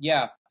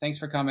thanks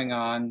for coming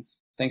on.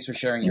 Thanks for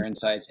sharing your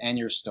insights and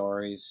your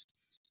stories.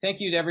 Thank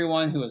you to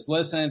everyone who has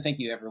listened. Thank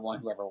you to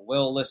everyone who ever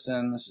will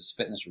listen. This is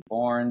Fitness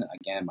Reborn.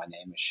 Again, my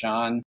name is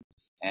Seann.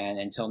 And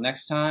until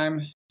next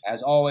time,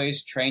 as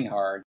always, train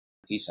hard.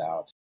 Peace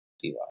out.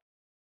 Be well.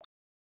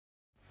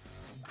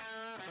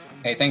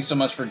 Hey, thanks so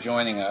much for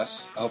joining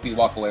us. I hope you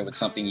walk away with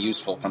something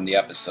useful from the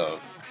episode.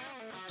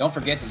 Don't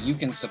forget that you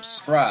can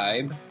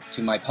subscribe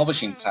to my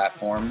publishing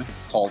platform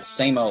called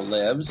Samo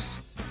Lives.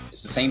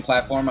 It's the same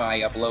platform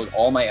I upload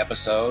all my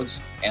episodes,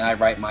 and I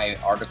write my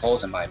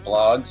articles and my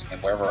blogs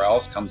and wherever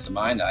else comes to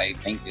mind I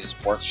think is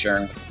worth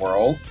sharing with the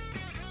world.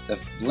 The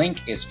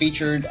link is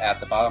featured at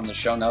the bottom of the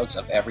show notes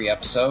of every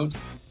episode.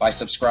 By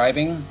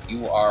subscribing,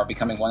 you are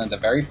becoming one of the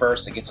very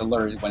first that gets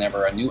alerted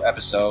whenever a new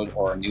episode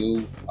or a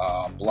new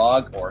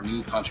blog or a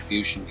new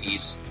contribution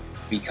piece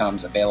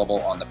becomes available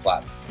on the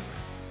platform.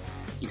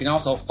 You can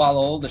also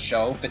follow the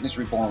show Fitness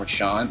Reborn with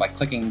Seann by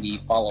clicking the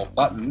follow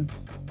button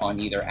on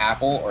either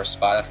Apple or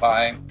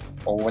Spotify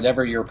or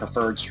whatever your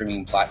preferred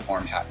streaming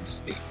platform happens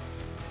to be.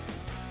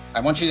 I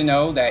want you to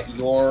know that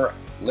your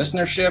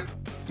listenership,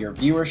 your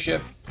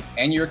viewership,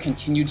 and your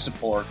continued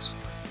support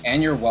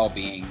and your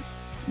well-being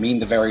mean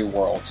the very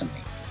world to me.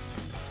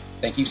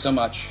 Thank you so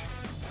much.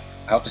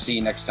 I hope to see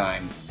you next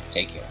time.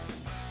 Take care.